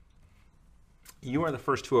 You are the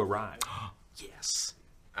first to arrive. Yes.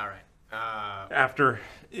 All right. After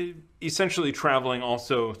essentially traveling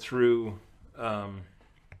also through, I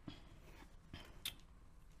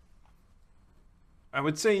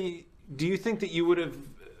would say, do you think that you would have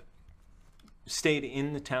stayed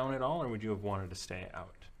in the town at all, or would you have wanted to stay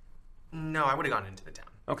out? No, I would have gone into the town.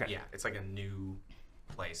 Okay. Yeah, it's like a new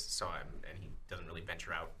place, and he doesn't really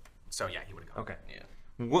venture out. So yeah, he would have gone. Okay. Yeah.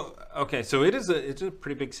 Well, okay, so it's a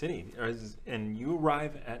pretty big city, and you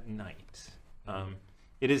arrive at night.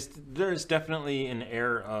 There's definitely an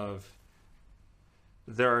air of,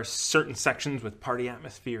 there are certain sections with party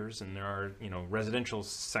atmospheres, and there are, residential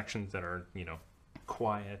sections that are,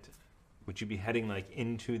 quiet. Would you be heading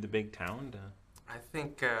into the big town? I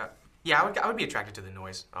think, I would be attracted to the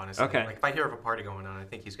noise, honestly. Okay. Like if I hear of a party going on, I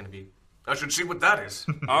think he's going to be, I should see what that is.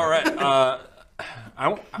 All right.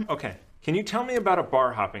 Okay. Can you tell me about a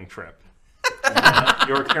bar hopping trip?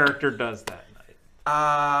 Your character does that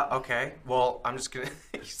night. Okay. Well, I'm just gonna.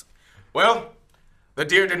 Well, the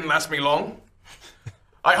deer didn't last me long.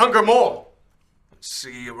 I hunger more. Let's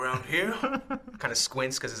see around here. Kind of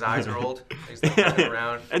squints because his eyes are old. He's looking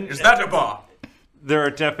around. Is that a bar? There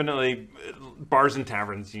are definitely bars and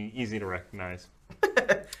taverns easy to recognize.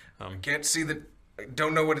 Can't see the. I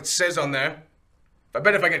don't know what it says on there. I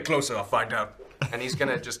bet if I get closer, I'll find out. And he's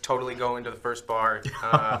gonna just totally go into the first bar,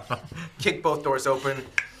 kick both doors open.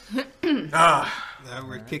 Now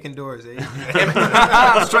we're kicking doors, eh?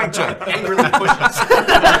 Strength check. Angrily pushes.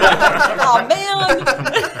 Oh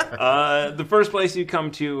man! The first place you come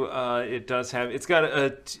to, it's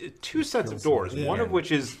got two sets of doors. Yeah. One of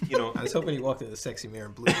which is, I was hoping he walked into the sexy mirror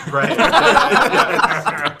in blue. Right.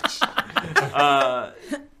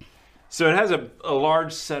 So it has a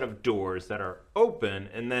large set of doors that are open,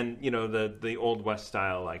 and then the old west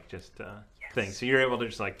style thing. So you're able to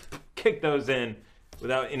just kick those in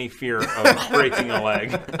without any fear of breaking a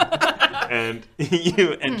leg, and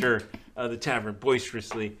you enter the tavern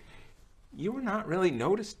boisterously. You were not really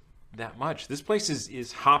noticed that much. This place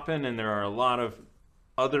is hopping, and there are a lot of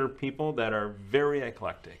other people that are very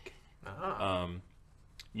eclectic.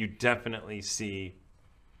 You definitely see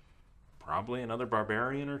probably another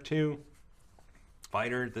barbarian or two.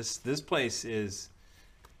 Fighter. This place is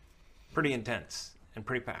pretty intense and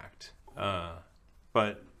pretty packed.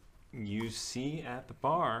 But you see at the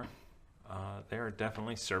bar, they are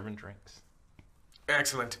definitely serving drinks.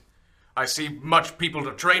 Excellent. I see much people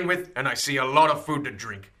to train with, and I see a lot of food to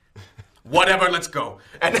drink. Whatever, let's go.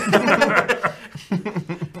 And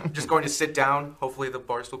just going to sit down. Hopefully the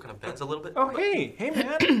bar stool kind of bends a little bit. Oh, hey,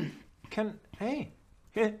 man. Hey.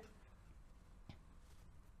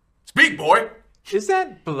 Speak, boy. Is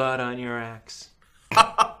that blood on your axe?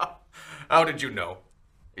 How did you know?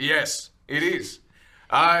 Yes, it is.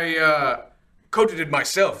 I coated it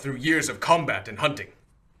myself through years of combat and hunting.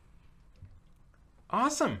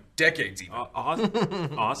 Awesome. Decades, even.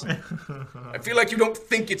 Awesome. I feel like you don't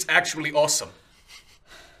think it's actually awesome.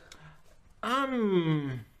 Do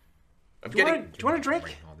you want a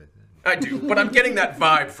drink? I do, but I'm getting that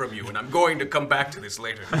vibe from you, and I'm going to come back to this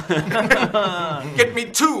later. Get me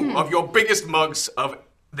 2 of your biggest mugs of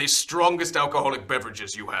the strongest alcoholic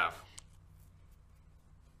beverages you have.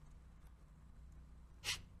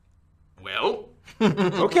 Well?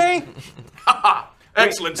 Okay.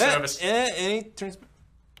 Excellent service. And he turns.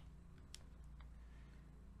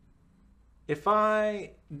 If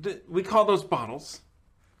we call those bottles.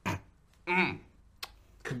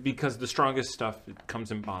 Because the strongest stuff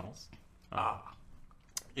comes in bottles.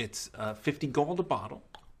 It's 50 gold a bottle.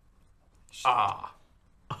 I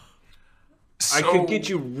could get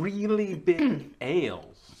you really big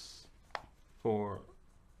ales for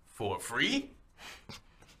free?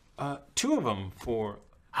 2 of them for.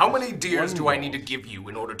 How many deers do I need to give you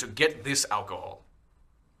in order to get this alcohol?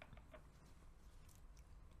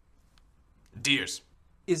 Deers.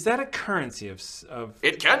 Is that a currency of?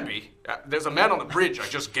 It can be. There's a man on the bridge I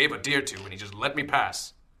just gave a deer to, and he just let me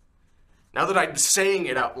pass. Now that I'm saying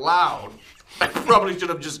it out loud, I probably should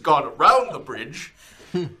have just gone around the bridge.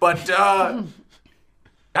 But, how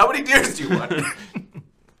many deers do you want?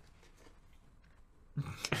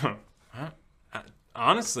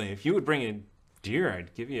 Honestly, if you would bring a deer,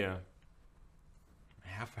 I'd give you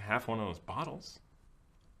half one of those bottles.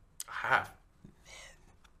 Half?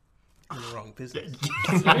 In the wrong business.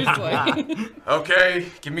 Seriously. Okay,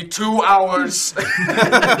 give me 2 hours.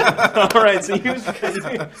 All right, so you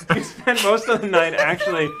spent most of the night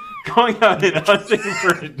actually going out and hunting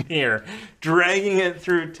for a deer, dragging it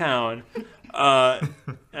through town,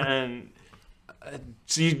 and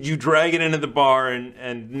so you drag it into the bar,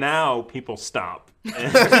 and now people stop.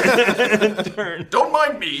 And turn. Don't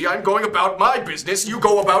mind me. I'm going about my business. You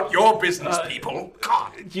go about your business, people.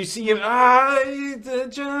 God. You see him.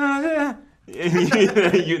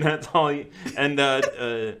 That's all. And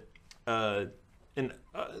a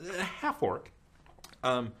half orc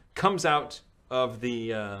comes out of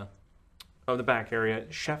the back area.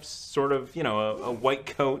 Chef's sort of, a white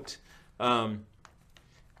coat, an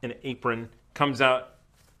apron, comes out,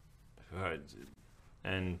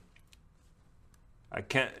 and I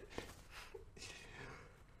can't.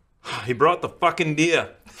 He brought the fucking deer.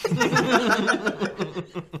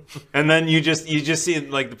 And then you just see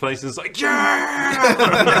like the place is like,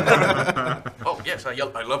 yeah. Oh yes, I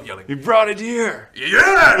love yelling. He brought a deer.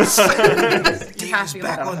 Yes. Deer's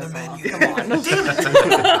back on the menu. Come on.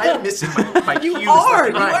 I'm missing my cues. You are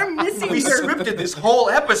Right. missing. We scripted this whole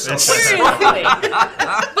episode. Seriously,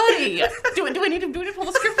 buddy. Do we need to pull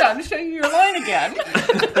the script out and show you your line again?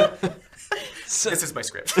 This is my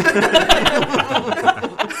script.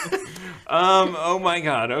 Oh my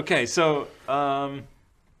god. Okay, so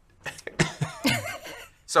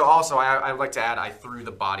So also, I would like to add, I threw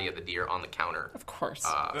the body of the deer on the counter. Of course.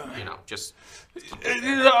 Just.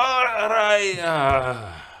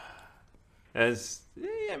 Is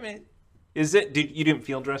it? You didn't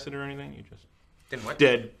field dress it or anything? You just Didn't what?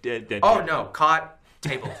 dead. Oh no, caught,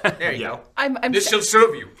 tabled. There you go. This shall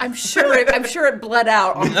serve you. I'm sure it bled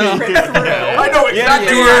out on the trip through. I know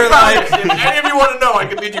exactly where I found it. If any of you want to know, I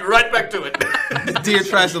can lead you right back to it. The deer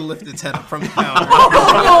tries to lift its head up from the counter.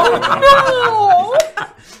 Oh,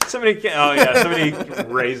 Somebody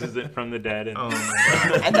raises it from the dead, and Oh my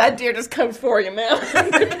god. and that deer just comes for you, man.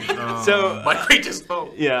 so My greatest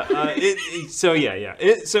foe. yeah.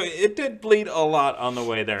 It did bleed a lot on the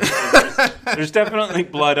way there. There's definitely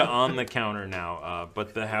blood on the counter now,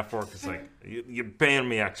 but the half orc is like, you're paying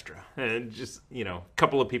me extra, and just a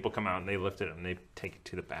couple of people come out and they lift it and they take it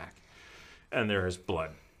to the back, and there is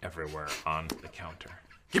blood everywhere on the counter.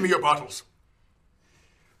 Give me your bottles.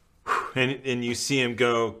 And you see him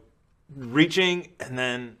go reaching and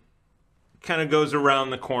then kind of goes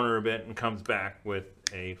around the corner a bit and comes back with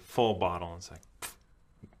a full bottle. And it's like,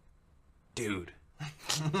 dude,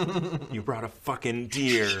 you brought a fucking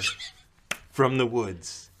deer from the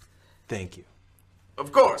woods. Thank you.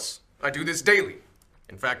 Of course, I do this daily.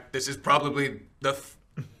 In fact, this is probably the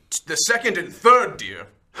second and third deer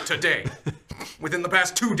today, within the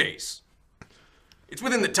past 2 days. It's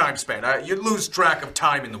within the time span. You lose track of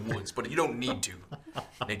time in the woods, but you don't need to.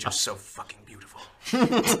 Nature's so fucking beautiful.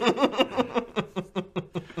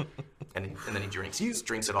 And then he drinks. He just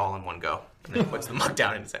drinks it all in one go. And then puts the mug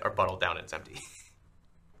down or bottle down and it's empty.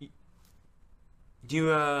 Do you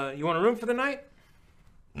want a room for the night?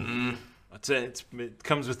 That's it. It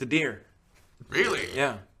comes with the deer. Really?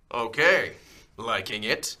 Yeah. Okay. Liking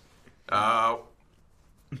it. What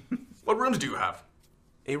rooms do you have?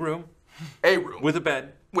 A room. A room. With a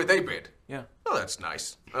bed. With a bed. Yeah. Oh, that's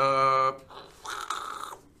nice.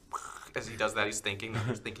 As he does that, he's thinking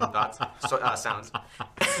thoughts, sounds.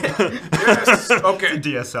 Yes. Okay.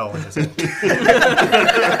 DSL in his head.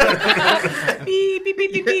 Beep, beep,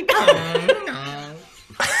 beep, beep, beep.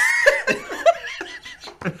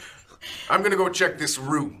 I'm gonna go check this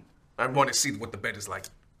room. I want to see what the bed is like.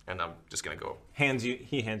 And I'm just gonna go. He hands you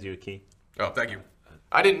a key. Oh, thank you.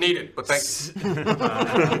 I didn't need it, but thank you.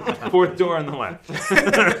 Fourth door on the left.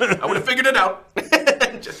 I would have figured it out.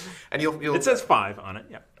 And you'll. It says 5 on it.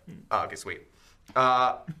 Yeah. Oh, okay, sweet.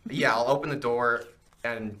 Yeah, I'll open the door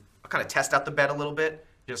and I'll kind of test out the bed a little bit.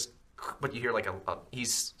 But you hear like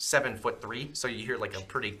he's 7'3", so you hear like a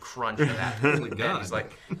pretty crunch of that. Holy God. And he's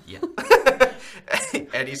like, yeah.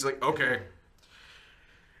 And he's like, okay,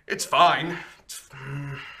 it's fine.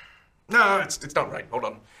 No, it's not right. Hold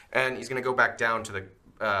on. And he's gonna go back down to the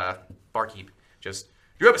barkeep.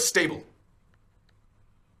 You have a stable.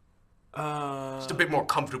 Just a bit more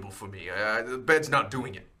comfortable for me. The bed's not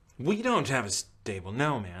doing it. We don't have a stable,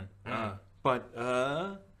 no, man. But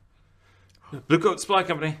Blue Coat Supply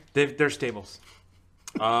Company, they're stables.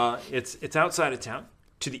 It's outside of town,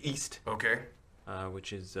 to the east. Okay.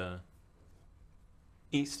 Which is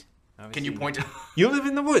east. Obviously. Can you point it? You live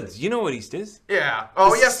in the woods. You know what east is. Yeah.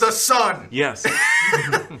 Oh, yes, the sun. Yes.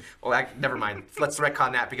 Well, never mind. Let's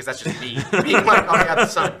retcon that because that's just me being like, oh, yeah, the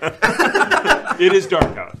sun. It is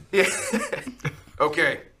dark out. Yeah.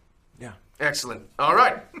 Okay. Yeah. Excellent. All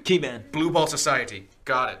right. Keyman. Blue Ball Society.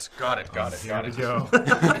 Got it. Here we go.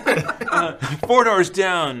 4 doors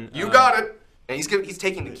down. You got it. And he's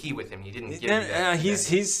taking the key with him. He didn't give me that.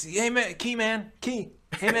 He's hey man, key man, key.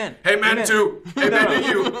 Hey man. Hey man too. Hey man to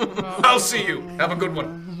you. I'll see you. Have a good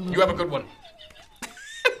one. You have a good one.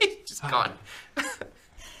 He's just gone.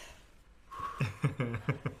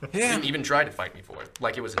 He didn't even try to fight me for it.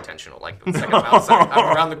 Like it was intentional. Like the second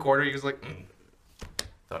I'm around the corner, he was like,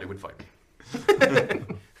 thought he would fight me.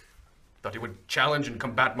 Thought he would challenge and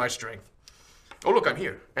combat my strength. Oh look, I'm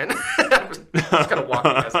here. And I was just kind of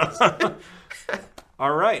walking past this.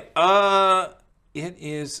 All right. It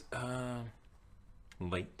is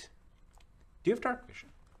late. Do you have dark vision?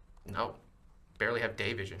 No. Barely have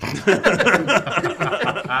day vision.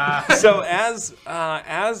 So as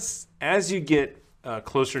you get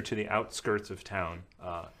closer to the outskirts of town,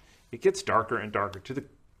 it gets darker and darker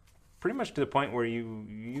pretty much to the point where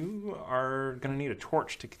you are going to need a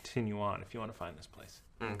torch to continue on if you want to find this place.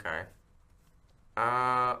 Okay.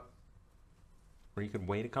 Or you could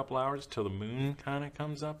wait a couple hours till the moon kind of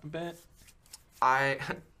comes up a bit. I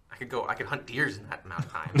could hunt deers in that amount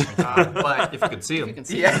of time. But if you could see him.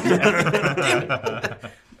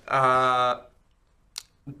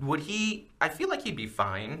 Would he? I feel like he'd be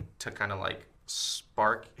fine to kind of like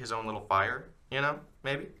spark his own little fire,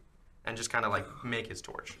 maybe, and just kind of like make his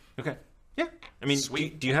torch. Okay. Yeah. I mean,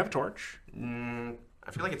 Sweet. Do you have a torch? I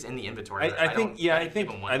feel like it's in the inventory. I think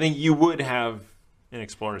you would have an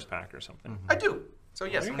explorer's pack or something. I do. So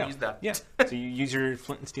yes, I'm gonna use that. Yeah. So you use your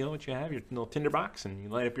flint and steel, which you have, your little tinderbox, and you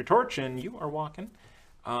light up your torch, and you are walking,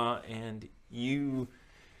 and you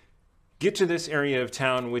get to this area of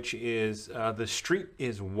town, which is the street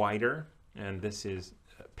is wider, and this is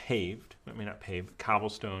paved. I mean, not paved,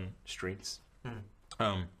 cobblestone streets.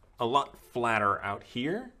 A lot flatter out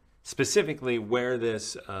here, specifically where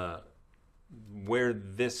this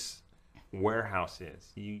warehouse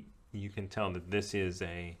is. You can tell that this is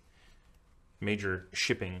a major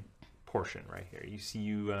shipping portion right here. You see,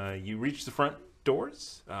 you reach the front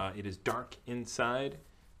doors. It is dark inside.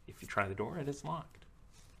 If you try the door, it is locked.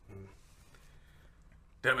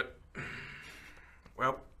 Damn it.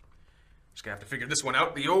 Well, just gonna have to figure this one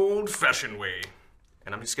out the old-fashioned way.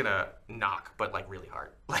 And I'm just gonna knock, but like really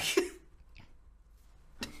hard. Like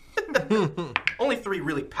only 3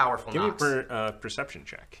 really powerful knocks. Give me a perception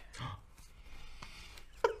check.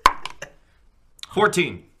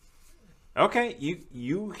 14. Okay,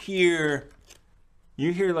 you hear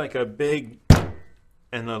like a big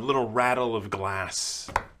and a little rattle of glass,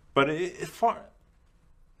 but it's far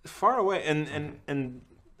away, and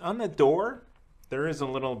on the door there is a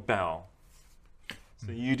little bell. So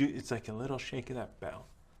it's like a little shake of that bell.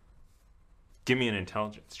 Give me an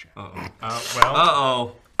intelligence check.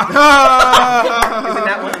 Uh-oh. Isn't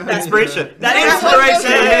that what Inspiration.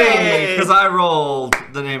 Inspiration! Because I rolled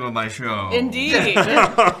the name of my show. Indeed.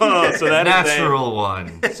 So that Natural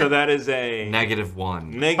one. So that is a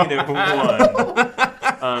 -1.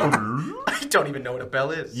 -1. I don't even know what a bell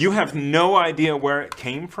is. You have no idea where it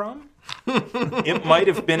came from. It might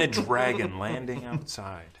have been a dragon landing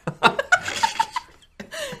outside.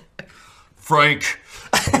 Frank.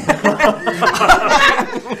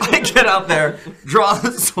 I get out there, draw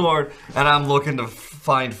the sword, and I'm looking to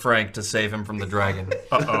find Frank to save him from the dragon.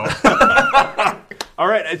 All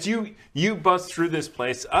right, as you bust through this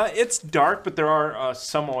place, it's dark, but there are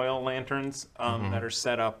some oil lanterns that are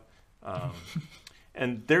set up,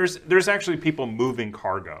 and there's actually people moving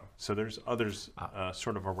cargo. So there's others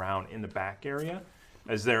sort of around in the back area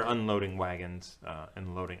as they're unloading wagons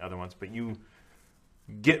and loading other ones. But you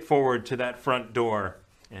get forward to that front door,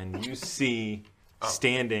 and you see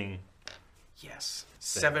standing. Yes.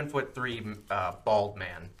 7'3" bald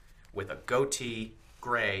man with a goatee,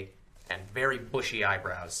 gray, and very bushy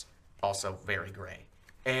eyebrows, also very gray.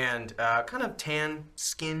 And kind of tan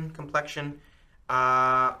skin complexion,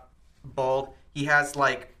 bald. He has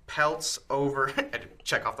like pelts over. I had to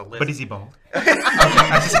check off the list. But is he bald?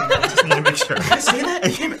 I just need to make sure. Did I say that?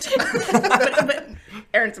 Damn it. but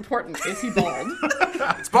Aaron, it's important. Is he bald?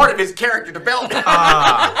 It's part of his character development.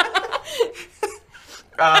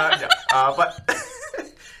 But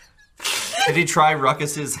Did he try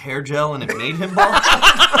Ruckus's hair gel and it made him bald?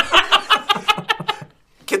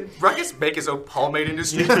 can Ruckus make his own pomade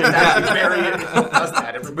industry? That variant does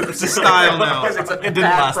that. It removes It's a style now. because it's a didn't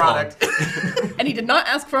bad last long. product. And he did not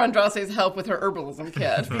ask for Andraste's help with her herbalism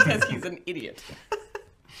kit because he's an idiot.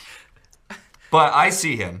 But I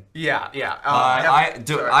see him. Yeah.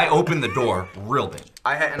 I open the door real big.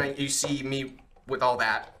 You see me with all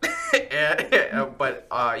that, but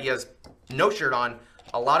he has no shirt on,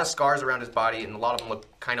 a lot of scars around his body, and a lot of them look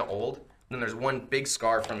kind of old. And then there's one big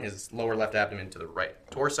scar from his lower left abdomen to the right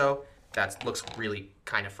torso that looks really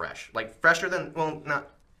kind of fresh, like fresher than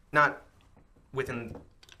not within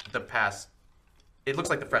the past. It looks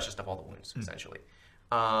like the freshest of all the wounds, essentially.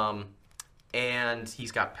 And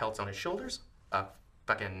he's got pelts on his shoulders.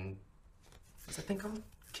 Fucking, what's that thing called?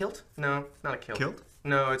 Kilt? No, not a kilt. Kilt?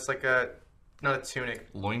 No, it's like not a tunic.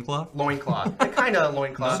 Loincloth? Loincloth. Kind of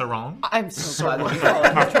loincloth. Sarong? I'm so glad that you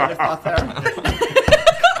followed my train of thought there.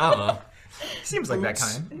 I don't know. Seems like that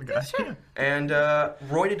kind. Sure. And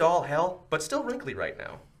roided all hell, but still wrinkly right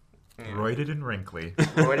now. Roided and wrinkly.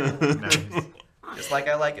 Roided, Nice. just like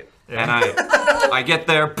I like it. And I get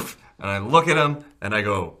there, and I look at him, and I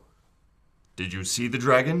go, "Did you see the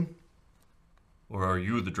dragon? Or are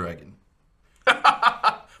you the dragon?"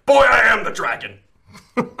 Boy, I am the dragon.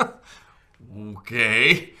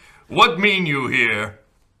 Okay. What mean you here?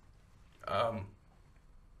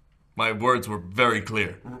 My words were very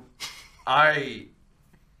clear.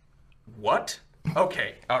 What?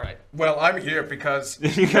 Okay, all right. Well, I'm here because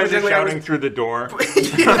You guys are shouting through the door.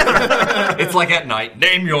 It's like at night.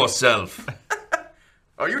 Name yourself.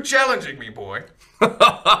 Are you challenging me, boy?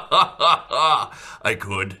 I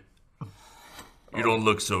could. You don't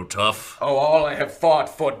look so tough. Oh, all I have fought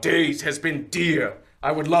for days has been deer.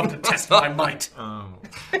 I would love to test my might.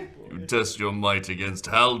 You test your might against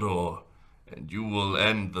Haldor, and you will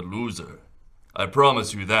end the loser. I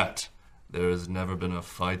promise you that. There has never been a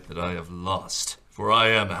fight that I have lost, for I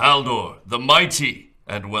am Haldor, the mighty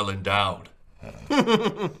and well endowed.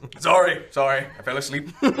 Sorry, I fell asleep.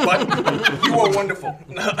 But you are wonderful.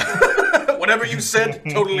 Whatever you said,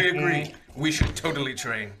 totally agree. We should totally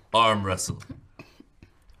train. Arm wrestle.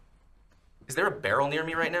 Is there a barrel near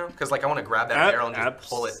me right now? Because I want to grab that barrel and just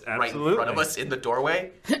pull it right in front of us in the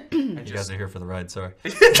doorway. You guys are here for the ride, sorry.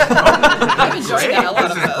 I'm enjoying the hell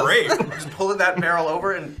out of this. Great. Just pulling that barrel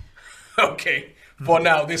over and... Okay, for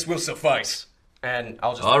now, this will suffice. And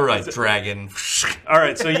I'll just... All right, dragon. All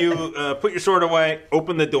right, so you put your sword away,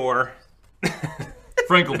 open the door.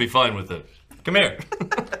 Frank will be fine with it. Come here.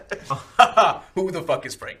 Who the fuck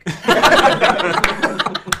is Frank?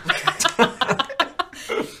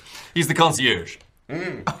 He's the concierge.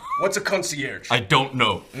 What's a concierge? I don't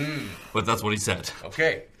know, but that's what he said.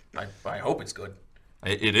 Okay, I hope it's good.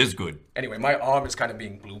 It is good. Anyway, my arm is kind of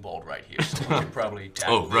being blue-balled right here, so we can probably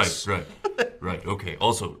tackle this. Right, okay.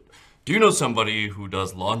 Also, do you know somebody who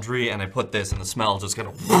does laundry? And I put this and the smell just kind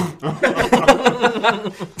of...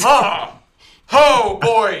 Ha! Ho,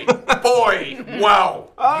 boy! Wow!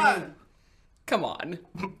 Come on.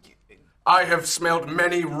 I have smelled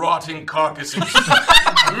many rotting carcasses.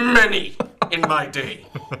 Many in my day.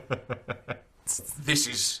 This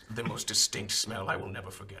is the most distinct smell I will never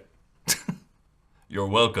forget. You're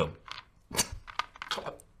welcome.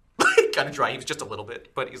 Kind of dry, just a little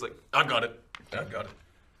bit, but he's like, I got it.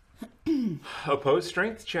 Oppose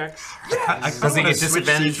strength checks. Does he get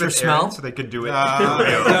disadvantage for smell? So they could do it.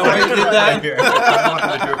 No way you did that. I want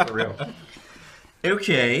them to do it for real.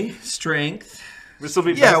 Okay, strength. This will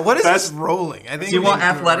be What is best this rolling? I think Do you we want should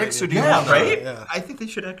do it athletics or do you Yeah, want... right? Yeah. I think they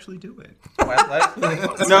should actually do it. No.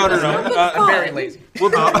 I'm very lazy.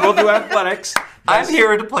 We'll do athletics. I'm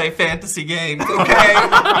here to play fantasy games, okay?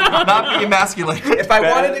 Not be emasculated. If I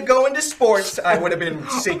wanted to go into sports, I would have been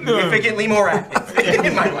significantly more active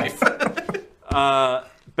in my life.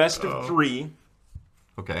 Best of 3.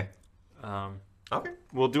 Okay. Okay.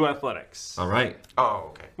 We'll do athletics. All right. Oh,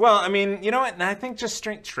 okay. Well, I mean, you know what? I think just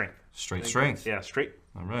strength. Strength. Yeah, straight.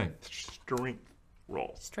 All right. Strength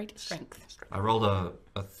roll. Straight strength. I rolled a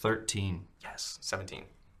 13. Yes, 17.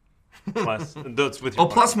 Plus, that's with your Oh,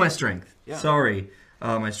 plus my strength. Yeah. Sorry.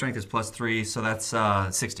 My strength is +3, so that's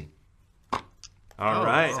 16. All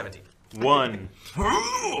right. 17. One.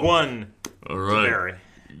 All right. Barry.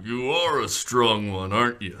 You are a strong one,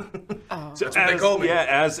 aren't you? So That's what they call me.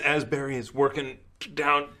 Yeah, as Barry is working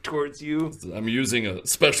down towards you. I'm using a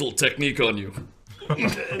special technique on you.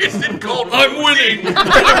 It's called I'm winning!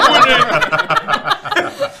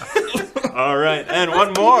 All right, and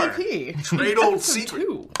one more. Trade old secret.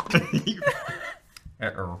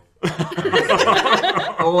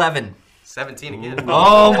 11. 17 again.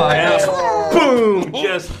 Oh my god. Boom!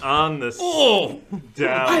 Just on the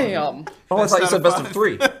down. Bam. Oh, I thought you said best of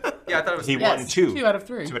 3. Yeah, I thought it was He three. won 2. 2 out of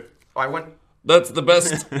 3. Oh, I went. That's the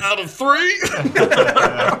best out of 3?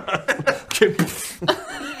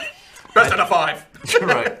 Best out of 5.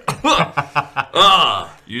 Right.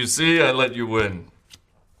 You see, I let you win.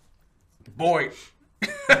 Boy.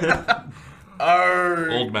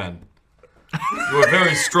 Old man. You are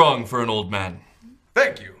very strong for an old man.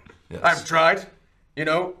 Thank you. Yes. I've tried.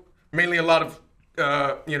 Mainly a lot of,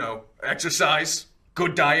 exercise,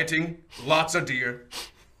 good dieting, lots of deer.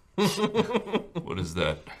 What is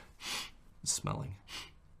that? Smelling.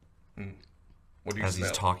 What do you As smell?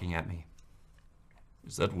 he's talking at me.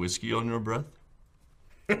 Is that whiskey on your breath?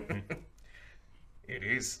 It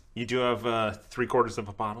is. You do have 3/4 of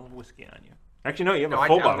a bottle of whiskey on you. Actually, no, you have No, a I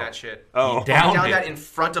full downed bottle. that shit. Oh, I downed that in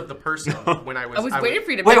front of the person when I was. I was waiting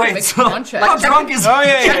for you to Wait, make wait, a so con check. how drunk is Oh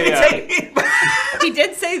yeah, Check yeah, the yeah. tape. He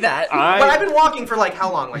did say that. But I've been walking for like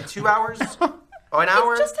how long? Like 2 hours? Oh, an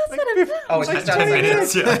hour? Just outside of that. Oh, it's just out of 20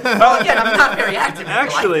 minutes. minutes. Well, again, I'm not very active. in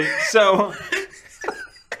life. Actually,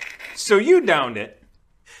 so you downed it,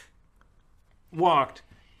 walked.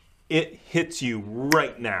 It hits you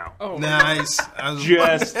right now. Oh, Nice. I was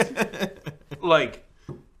Just like,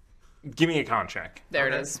 give me a con check. there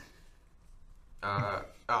it is. Oh,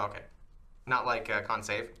 okay. Not like con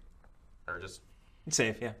save, or just It's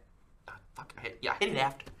safe, yeah. fuck. I hit it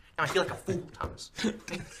after. Now I feel like a fool, Thomas.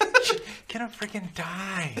 Gonna freaking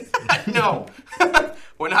die. No,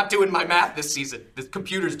 we're not doing my math this season. The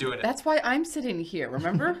computer's doing it. That's why I'm sitting here,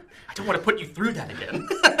 remember? I don't want to put you through that again.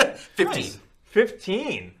 15.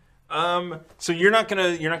 15. So you're not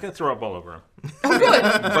gonna throw up all over him. Oh,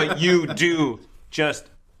 good. But you do just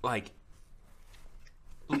like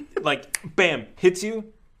bam, hits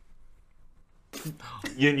you.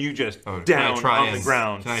 And you just Can I down try on and, the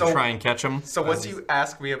ground. Can I So- try and catch him? So once you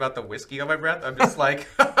ask me about the whiskey on my breath, I'm just like,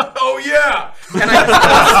 oh yeah, and I just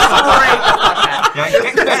Yeah, I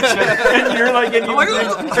can't catch him. And you're like,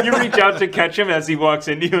 and you reach out to catch him as he walks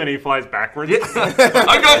into you, and he flies backwards.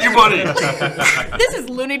 I got you, buddy! This is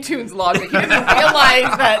Looney Tunes logic. He didn't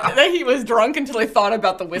realize that he was drunk until he thought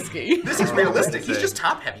about the whiskey. This is realistic. He's just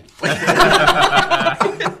top heavy.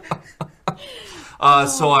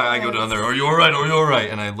 So I go down there. Are you all right? Are you all right?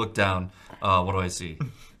 And I look down. What do I see?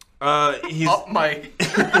 He's Up my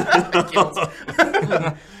gills.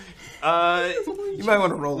 You might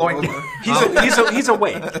want to roll Loin. over. he's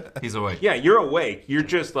awake. He's awake. Yeah, you're awake. You're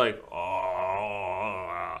just like,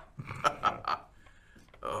 oh.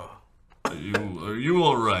 Are you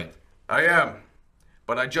all right? I am.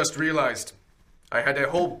 But I just realized I had a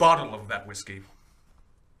whole bottle of that whiskey.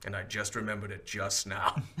 And I just remembered it just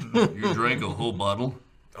now. You drank a whole bottle?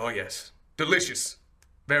 Oh, yes. Delicious.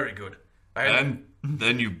 Very good. I had And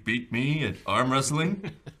then you beat me at arm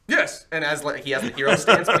wrestling? Yes. And as like, he has the hero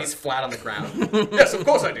stance, but he's flat on the ground. Yes, of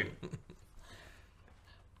course I did.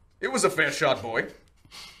 It was a fair shot, boy.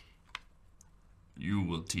 You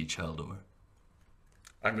will teach Haldor.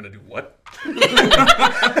 I'm gonna do what?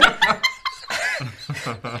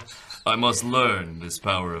 I must learn this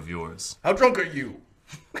power of yours. How drunk are you?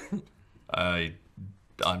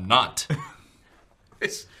 I'm not.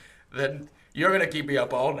 Then you're gonna keep me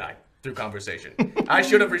up all night through conversation. I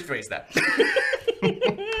should have rephrased that.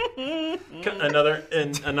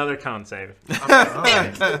 Another con save.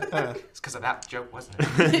 It's because of that joke, wasn't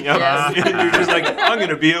it? Yep. You're just like, I'm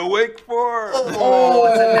gonna be awake for. Oh,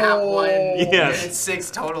 it's a nat one. Yes. It's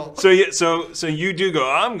 6 total. So yeah, so you do go,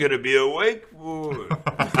 I'm gonna be awake for.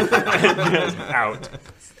 And just out.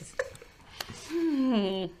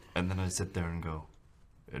 And then I sit there and go,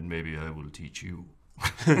 and maybe I will teach you.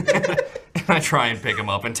 And I try and pick him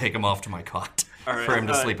up and take him off to my cot right, for him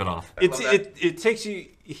to sleep it off. It takes you.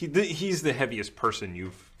 He's the heaviest person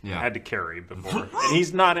you've had to carry before, and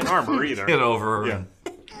he's not in armor either. Get over. Yeah.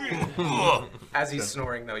 As he's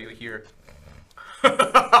snoring, though, you hear. My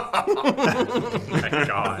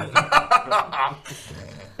God.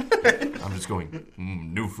 I'm just going,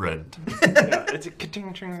 new friend. Yeah, it's a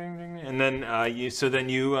ting, ting, ting, ting, and then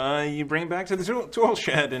you bring it back to the tool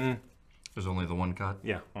shed, and There's only the one cot?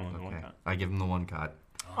 yeah, only the one cot. I give him the one cot.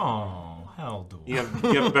 Oh, Haldor. You have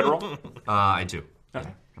a bedroll? I do. Okay.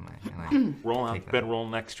 And I Roll out take that. bedroll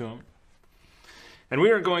next to him. And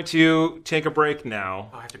we are going to take a break now.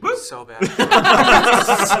 Oh, I have to be so bad.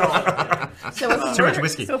 So if, Too much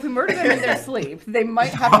whiskey. so if we murder them in their sleep, they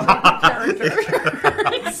might have a character.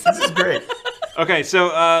 This is great. Okay, so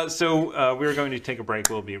we're going to take a break.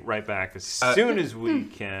 We'll be right back as soon as we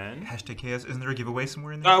can. Hashtag chaos. Isn't there a giveaway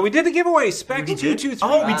somewhere in there? We did the giveaway. Spec 223.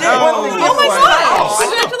 Oh, we did. Oh my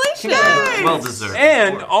gosh! Congratulations! Well deserved.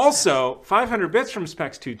 And also 500 bits from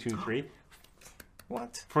Specs 223.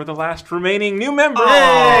 What? For the last remaining new member.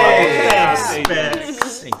 Hey!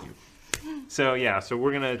 Thank you. So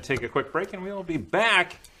we're gonna take a quick break, and we will be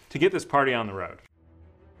back to get this party on the road.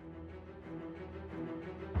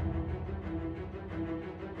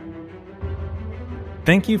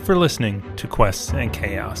 Thank you for listening to Quests and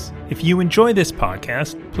Chaos. If you enjoy this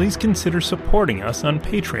podcast, please consider supporting us on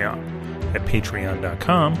Patreon at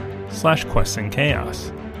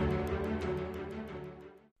patreon.com/questsandchaos.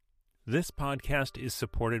 This podcast is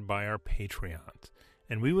supported by our Patreons,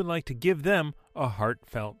 and we would like to give them a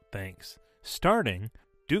heartfelt thanks, starting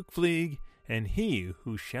Duke Fleeg and He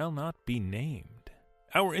Who Shall Not Be Named.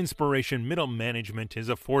 Our inspiration, Middle Management, is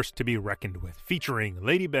a force to be reckoned with, featuring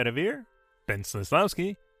Lady Bedivere, Ben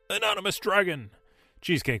Slislawski, Anonymous Dragon,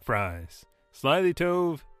 Cheesecake Fries, Slyly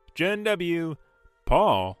Tove, Jen W.,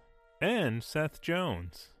 Paul, and Seth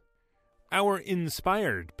Jones. Our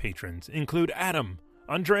inspired patrons include Adam,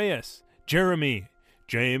 Andreas, Jeremy,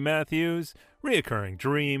 Jay Matthews, Reoccurring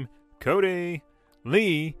Dream, Cody,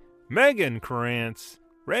 Lee, Megan Krantz,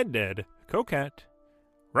 Red Dead, Coquette,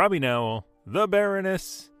 Robbie Nowell, The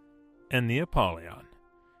Baroness, and the Apollyon.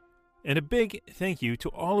 And a big thank you to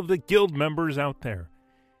all of the guild members out there.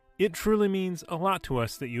 It truly means a lot to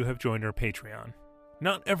us that you have joined our Patreon.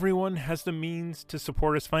 Not everyone has the means to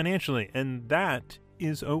support us financially, and that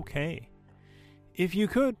is okay. If you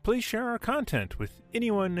could, please share our content with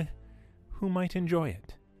anyone who might enjoy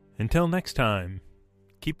it. Until next time,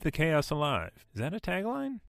 keep the chaos alive. Is that a tagline?